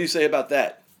 Maxwell, what do you say about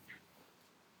that?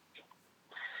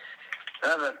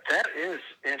 That is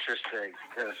interesting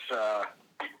because,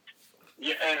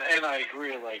 and I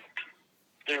agree. Like,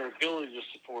 their ability to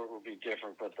support will be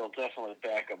different, but they'll definitely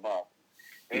back them up.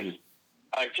 Mm-hmm.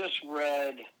 I just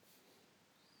read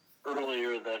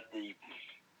earlier that the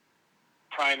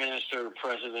Prime Minister or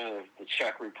President of the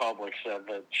Czech Republic said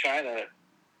that China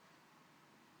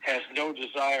has no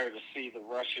desire to see the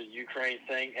Russia-Ukraine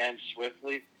thing end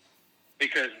swiftly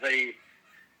because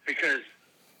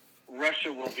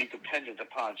Russia will be dependent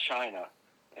upon China,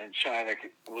 and China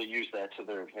will use that to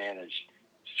their advantage.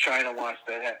 China wants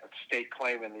to have a state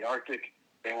claim in the Arctic.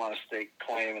 They want a state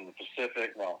claim in the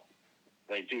Pacific. Well,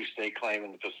 they do state claim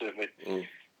in the Pacific.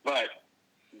 But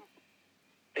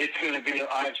it's going to be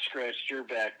I've scratched your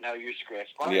back, now you scratch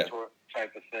mine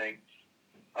type of thing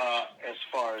as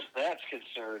far as that's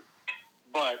concerned.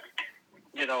 But,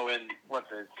 you know, and what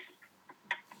the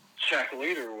Czech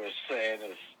leader was saying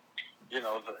is, you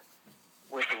know,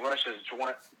 with the Russians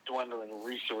dwindling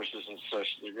resources and such,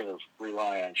 they're going to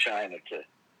rely on China to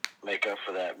make up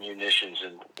for that, munitions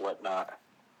and whatnot.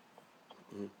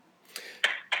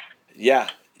 Yeah,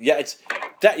 it's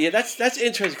that. Yeah, that's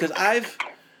interesting because I've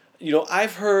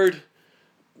heard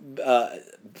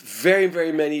very,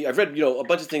 very many. I've read a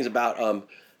bunch of things about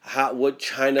what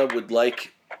China would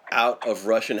like out of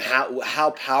Russia and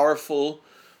how powerful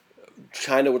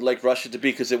China would like Russia to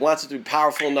be, because it wants it to be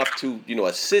powerful enough to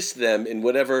assist them in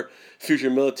whatever future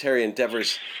military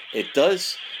endeavors it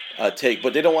does take,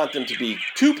 but they don't want them to be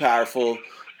too powerful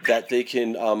that they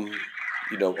can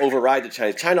override the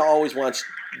Chinese. China always wants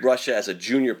Russia as a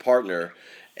junior partner,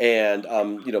 and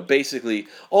basically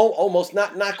almost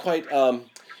not quite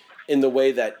in the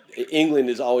way that England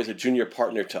is always a junior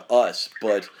partner to us,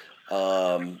 but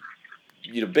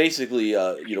basically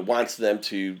wants them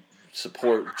to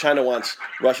support. China wants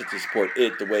Russia to support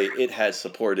it the way it has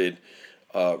supported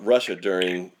Russia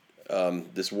during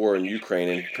this war in Ukraine,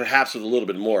 and perhaps with a little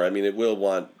bit more. I mean, it will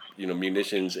want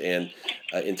munitions and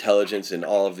intelligence and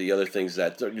all of the other things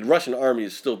that the Russian army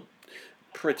is still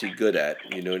pretty good at.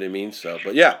 You know what I mean? So,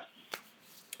 but yeah,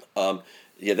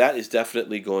 that is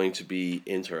definitely going to be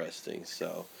interesting.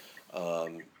 So,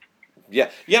 yeah.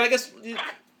 I guess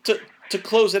to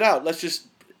close it out, let's just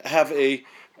have a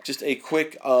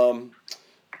quick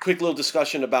little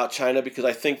discussion about China, because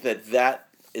I think that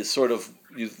is sort of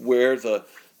where the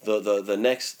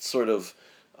next sort of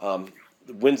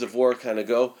winds of war kind of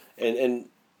go. And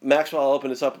Maxwell, I'll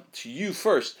open this up to you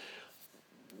first.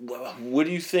 What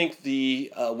do you think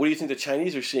the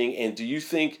Chinese are seeing, and do you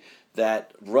think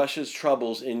that Russia's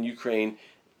troubles in Ukraine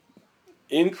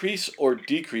increase or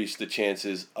decrease the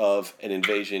chances of an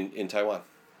invasion in Taiwan?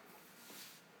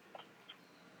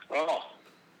 Oh,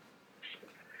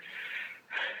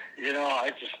 I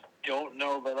just don't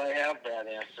know that I have that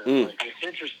answer. Like, it's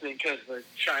interesting because the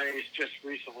Chinese just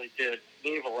recently did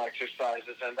naval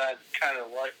exercises, and that kind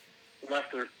of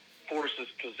left their forces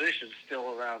positioned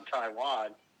still around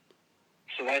Taiwan.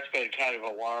 So that's been kind of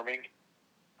alarming.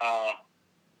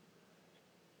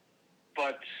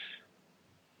 But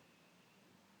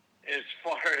as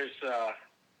far as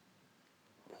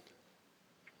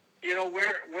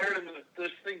where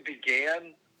this thing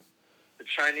began, the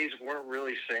Chinese weren't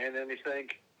really saying anything.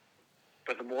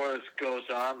 But the more this goes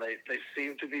on, they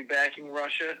seem to be backing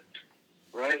Russia,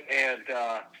 right? And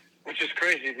which is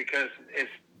crazy, because as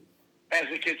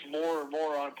it gets more and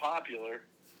more unpopular,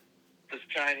 the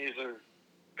Chinese are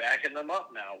backing them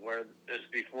up now, whereas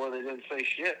before they didn't say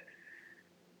shit.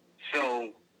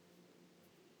 So,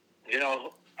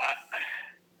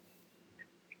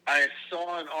 I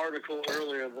saw an article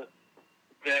earlier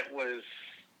that was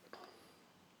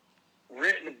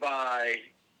written by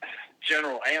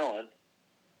General Allen,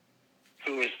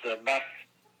 who is the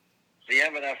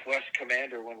MNF West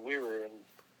commander when we were in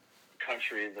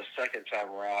country the second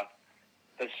time around,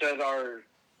 that said our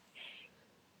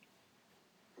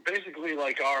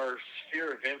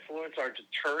sphere of influence, our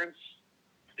deterrence,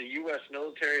 the U.S.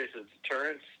 military as a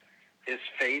deterrence, is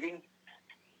fading.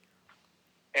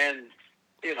 And,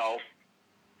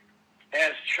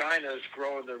 as China is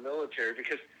growing their military,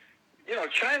 because,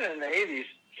 China in the 80s,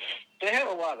 they had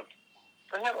a lot of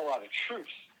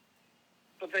troops,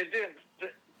 but they didn't.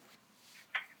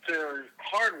 Their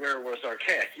hardware was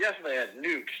archaic. Yes, they had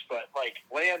nukes, but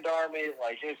land army, you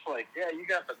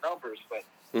got the numbers, but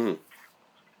you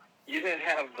didn't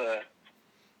have the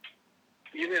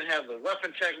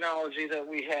weapon technology that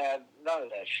we had. None of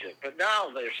that shit. But now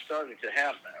they're starting to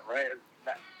have that, right?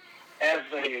 As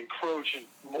they encroach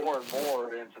more and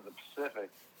more into the Pacific,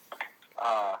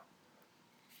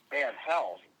 and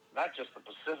hell, not just the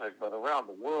Pacific, but around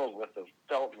the world with the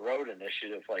Belt and Road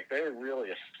Initiative, they're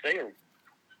really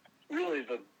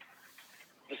the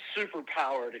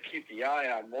superpower to keep the eye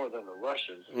on more than the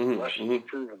Russians. The Russians have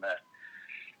proven that.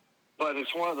 But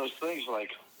it's one of those things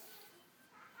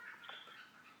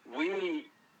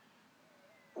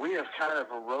we have kind of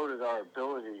eroded our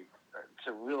ability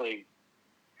to really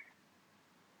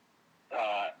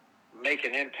make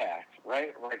an impact,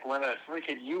 right? Like when a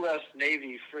freaking U.S.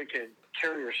 Navy freaking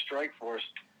carrier strike force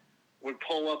would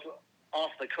pull up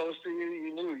off the coast of you,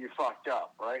 you knew you fucked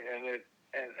up, right? And it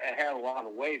had a lot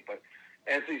of weight. But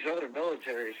as these other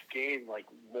militaries gained like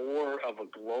more of a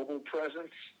global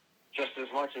presence, just as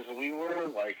much as we were,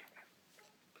 like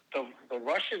the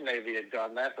Russian Navy had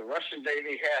done that. The Russian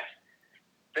Navy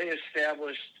they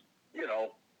established,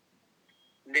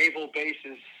 naval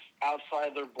bases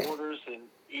outside their borders in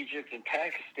Egypt and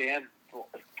Pakistan,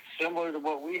 similar to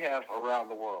what we have around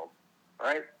the world,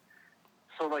 right?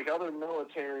 So like other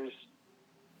militaries,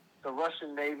 the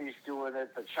Russian Navy's doing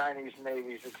it, the Chinese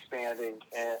Navy's expanding,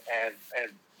 and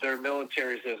their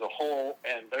militaries as a whole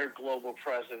and their global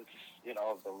presence. The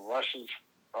Russians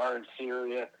are in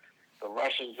Syria, the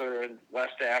Russians are in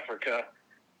West Africa.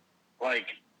 Like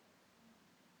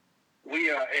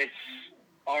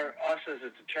us as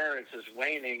a deterrence is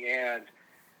waning, and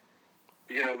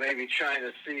maybe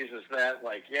China sees as that,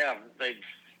 like, yeah,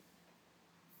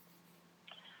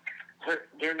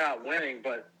 they're not winning,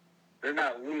 but they're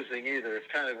not losing either. It's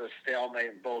kind of a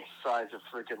stalemate, and both sides have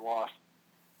freaking lost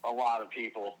a lot of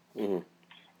people. Mm-hmm.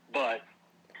 But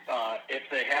if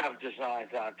they have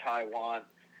designs on Taiwan,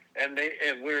 and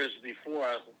whereas before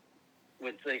I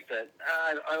would think that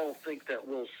I don't think that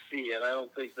we'll see it. I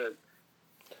don't think that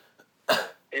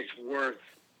it's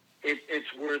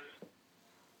worth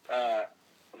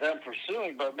them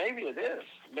pursuing, but maybe it is.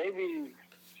 Maybe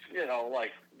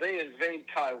like they invade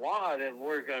Taiwan, and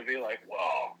we're going to be like,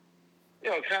 whoa,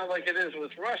 kind of like it is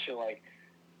with Russia. Like,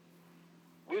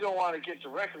 we don't want to get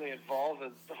directly involved,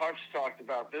 and Harp's talked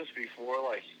about this before.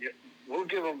 Like, we'll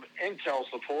give them intel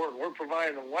support, and we're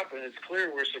providing them weapons. It's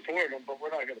clear we're supporting them, but we're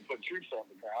not going to put troops on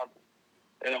the ground.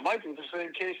 And it might be the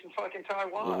same case in fucking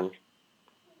Taiwan. Mm-hmm.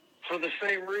 For the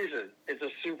same reason, it's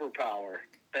a superpower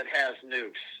that has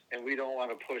nukes, and we don't want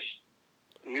to push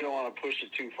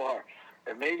it too far.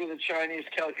 And maybe the Chinese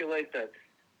calculate that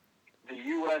the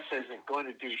U.S. isn't going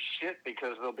to do shit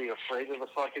because they'll be afraid of the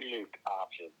fucking nuke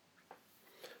option.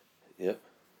 Yep.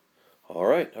 All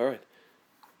right.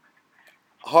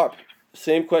 Harp,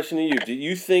 same question to you. Do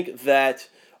you think that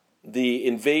the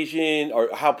invasion, or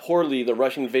how poorly the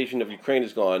Russian invasion of Ukraine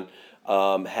has gone,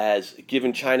 has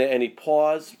given China any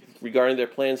pause regarding their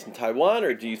plans in Taiwan,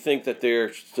 or do you think that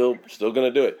they're still going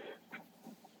to do it?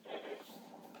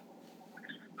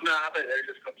 No, I think they're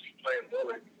just going to keep playing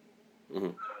bully.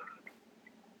 Mm-hmm.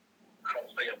 I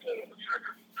don't see them pulling the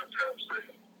trigger sometime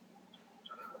soon.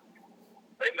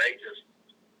 They may just,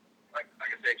 like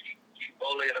I said, keep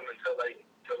bullying them until they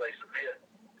submit.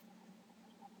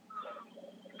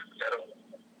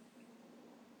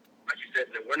 Like you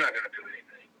said, that we're not going to do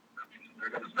anything. I mean,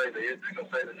 they're going to say the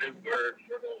new word.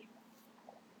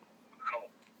 I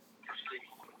don't foresee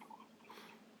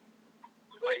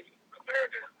the way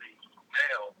America is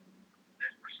now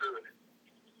is pursuing it.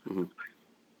 Mm-hmm.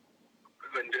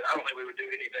 I don't think we would do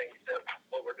anything except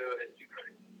what we're doing in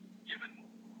Ukraine, giving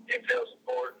intel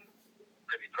support, and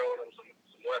maybe throwing them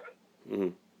some weapons.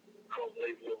 Mm-hmm. I don't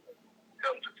believe we'll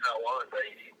come to Taiwan to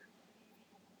aid either.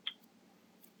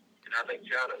 And I think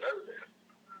China knows that.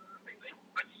 I mean,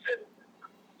 like you said,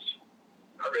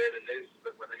 I read in the news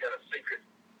that when they got a secret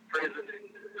prison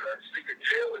secret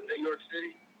jail in New York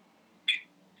City.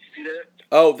 You see that?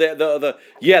 Oh, they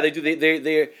do.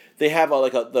 They have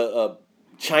the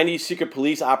Chinese secret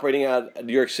police operating out of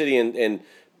New York City and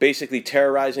basically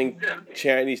terrorizing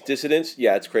Chinese dissidents.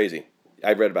 Yeah, it's crazy.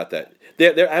 I read about that. They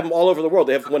have them all over the world.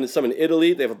 They have some in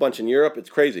Italy. They have a bunch in Europe. It's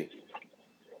crazy.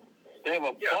 They have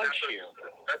a bunch here.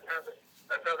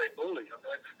 That's how they bully.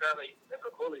 That's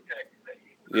a bully tactic.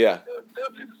 Yeah.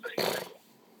 They'll do the same thing.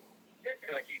 They're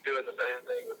going to keep doing the same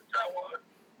thing with Taiwan.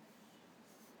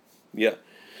 Yeah.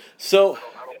 So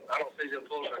I don't see them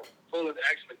pulling the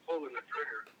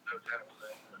trigger no time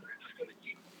soon. They're just going to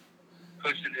keep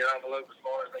pushing the envelope as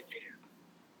far as they can.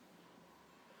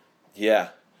 Yeah.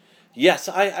 Yes,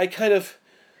 I kind of,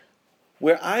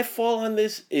 where I fall on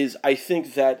this is I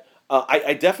think that,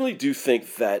 I definitely do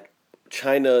think that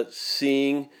China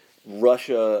seeing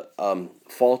Russia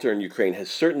falter in Ukraine has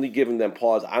certainly given them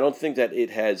pause. I don't think that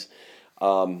it has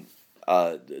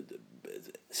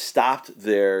stopped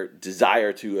their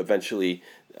desire to eventually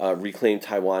reclaim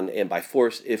Taiwan, and by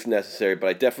force if necessary, but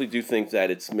I definitely do think that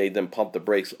it's made them pump the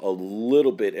brakes a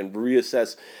little bit and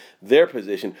reassess their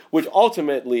position, which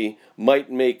ultimately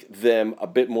might make them a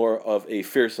bit more of a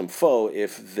fearsome foe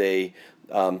if they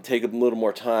take a little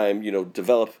more time,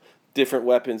 develop different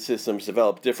weapon systems,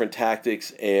 develop different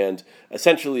tactics, and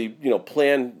essentially,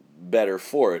 plan better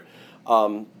for it.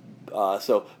 But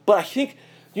I think,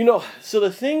 so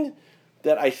the thing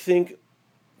that I think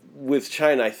with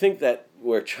China, I think that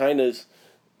where China's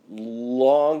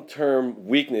long-term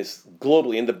weakness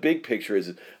globally in the big picture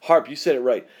is, Harp, you said it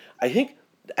right. I think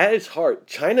at its heart,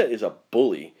 China is a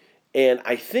bully, and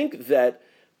I think that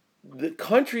the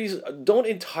countries don't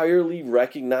entirely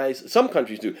recognize. Some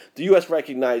countries do. The U.S.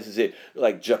 recognizes it,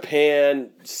 like Japan,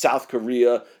 South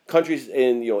Korea, countries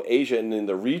in Asia and in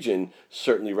the region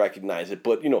certainly recognize it.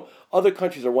 But other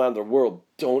countries around the world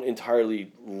don't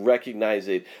entirely recognize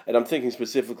it. And I'm thinking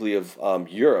specifically of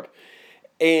Europe.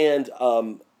 And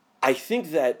I think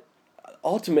that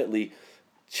ultimately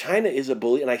China is a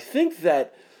bully, and I think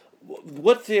that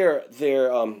what they're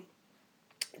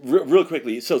real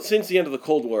quickly. So since the end of the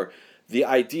Cold War, the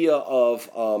idea of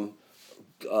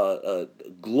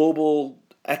global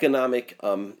economic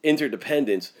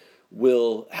interdependence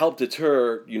will help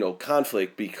deter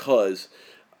conflict, because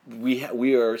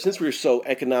we are, since we're so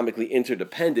economically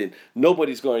interdependent,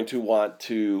 nobody's going to want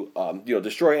to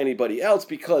destroy anybody else,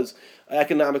 because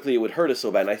economically it would hurt us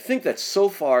so bad. And I think that so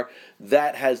far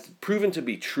that has proven to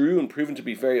be true and proven to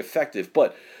be very effective.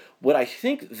 But what I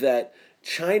think that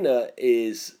China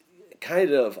is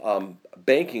kind of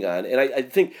banking on, and I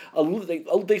think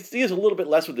they see us a little bit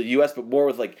less with the U.S., but more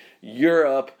with like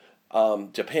Europe,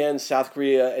 Japan, South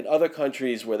Korea, and other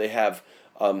countries where they have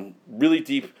really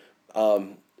deep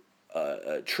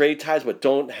trade ties, but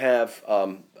don't have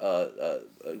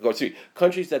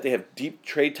countries that they have deep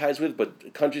trade ties with,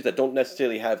 but countries that don't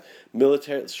necessarily have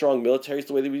strong militaries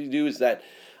the way that we do, is that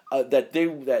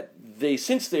they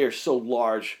since they are so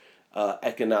large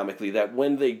economically, that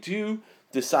when they do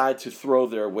decide to throw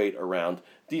their weight around,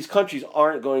 these countries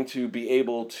aren't going to be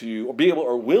able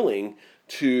or willing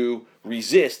to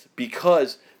resist,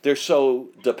 because they're so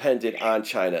dependent on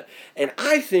China. And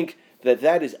I think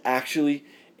that is actually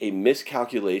a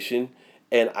miscalculation.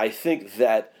 And I think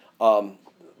that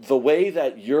the way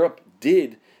that Europe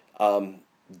did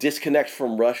disconnect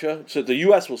from Russia, so the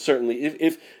U.S. will certainly,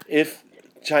 if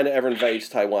China ever invades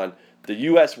Taiwan, the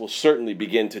U.S. will certainly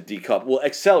begin to decouple. Will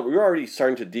accelerate. We're already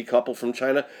starting to decouple from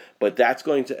China, but that's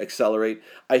going to accelerate.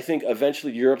 I think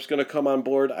eventually Europe's going to come on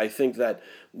board. I think that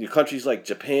countries like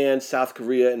Japan, South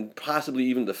Korea, and possibly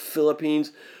even the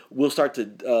Philippines will start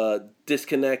to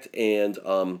disconnect and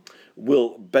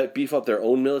will beef up their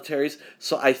own militaries.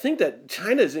 So I think that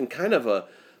China is in kind of a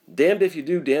damned if you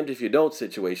do, damned if you don't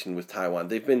situation with Taiwan.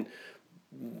 They've been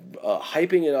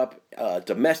hyping it up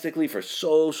domestically for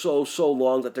so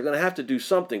long that they're going to have to do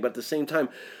something. But at the same time,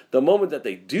 the moment that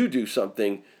they do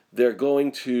something, they're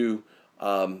going to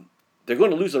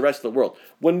lose the rest of the world.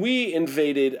 When we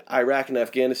invaded Iraq and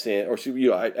Afghanistan, or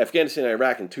Afghanistan and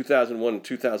Iraq in 2001 and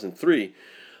 2003,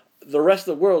 the rest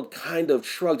of the world kind of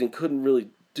shrugged and couldn't really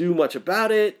do much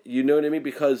about it. You know what I mean?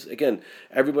 Because again,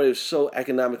 everybody was so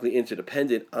economically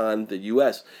interdependent on the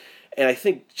U.S. And I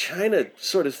think China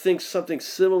sort of thinks something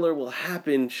similar will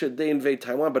happen should they invade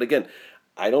Taiwan. But again,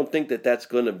 I don't think that that's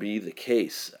going to be the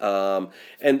case. And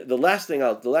the last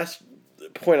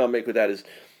point I'll make with that is,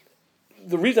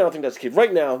 the reason I don't think that's the case.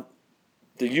 Right now,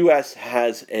 the U.S.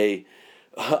 has a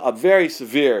very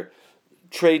severe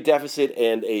trade deficit,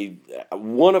 and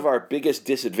one of our biggest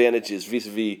disadvantages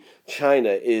vis-a-vis China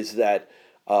is that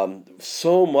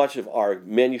so much of our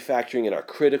manufacturing and our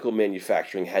critical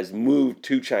manufacturing has moved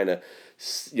to China,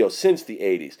 since the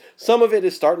 80s. Some of it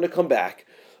is starting to come back,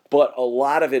 but a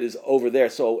lot of it is over there.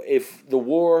 So if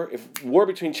war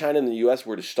between China and the U.S.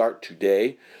 were to start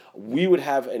today, we would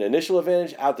have an initial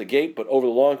advantage out the gate, but over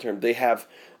the long term, they have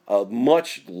a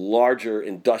much larger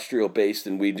industrial base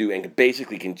than we do, and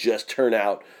basically can just turn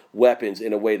out weapons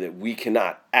in a way that we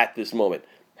cannot at this moment.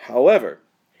 However,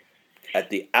 at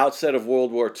the outset of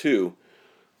World War II,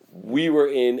 we were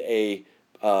in a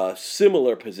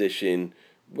similar position.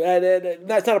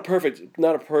 That's not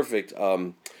a perfect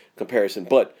comparison,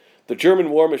 but the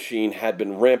German war machine had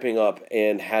been ramping up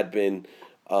and had been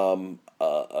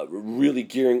really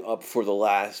gearing up for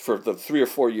the 3 or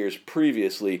 4 years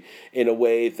previously, in a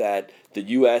way that the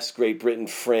U.S., Great Britain,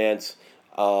 France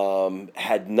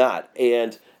had not.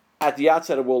 And at the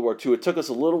outset of World War II, it took us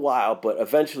a little while, but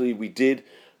eventually we did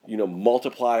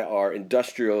multiply our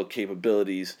industrial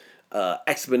capabilities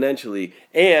exponentially,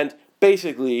 and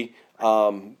basically,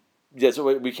 so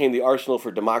it became the arsenal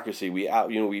for democracy. We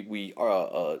outfitted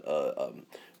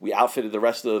the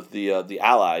rest of the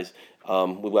Allies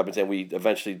with weapons, and we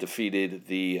eventually defeated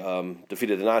the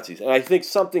Nazis. And I think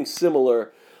something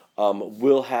similar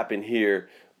will happen here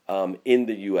in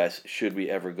the U.S. should we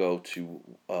ever go to,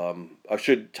 or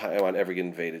should Taiwan ever get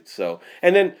invaded. So,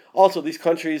 and then also these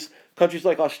countries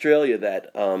like Australia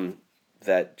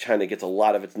that China gets a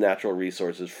lot of its natural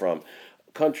resources from,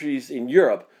 countries in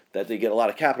Europe that they get a lot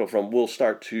of capital from, will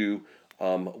start to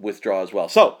withdraw as well.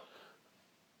 So,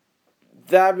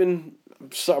 I'm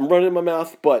running my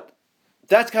mouth, but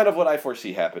that's kind of what I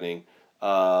foresee happening.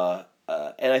 And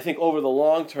I think over the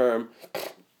long term,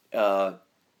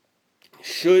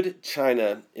 should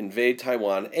China invade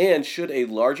Taiwan, and should a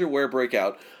larger war break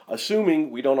out,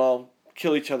 assuming we don't all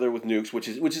kill each other with nukes, which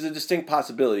is a distinct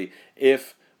possibility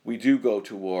if we do go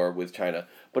to war with China.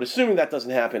 But assuming that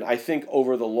doesn't happen, I think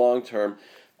over the long term,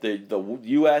 the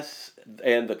U.S.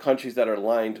 and the countries that are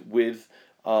aligned with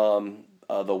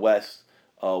the West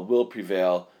will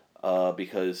prevail,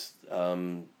 because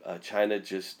China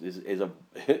just is a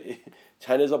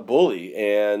China is a bully,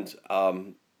 and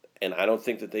I don't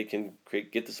think that they can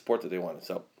get the support that they want.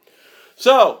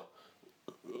 So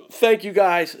thank you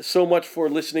guys so much for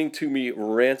listening to me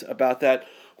rant about that.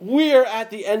 We are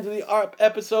at the end of the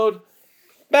episode.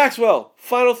 Maxwell,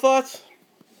 final thoughts?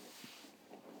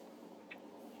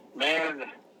 Man,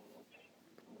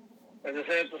 I just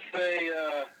have to say,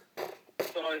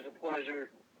 it's always a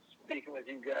pleasure speaking with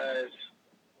you guys.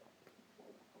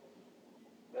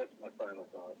 That's my final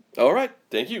thought. All right,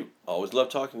 thank you. Always love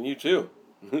talking to you too.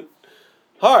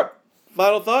 Harp,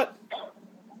 final thought?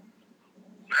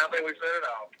 I think we said it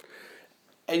all.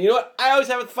 And you know what? I always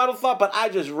have a final thought, but I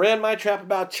just ran my trap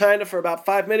about China for about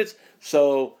 5 minutes,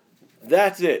 so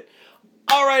that's it.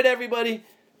 All right, everybody.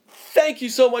 Thank you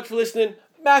so much for listening.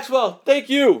 Maxwell, thank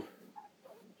you.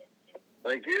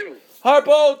 Thank you.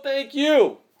 Harpo, thank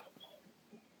you.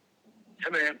 Hey,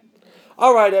 man.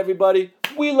 All right, everybody.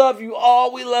 We love you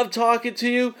all. We love talking to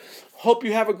you. Hope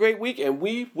you have a great week, and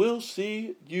we will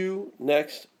see you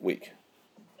next week.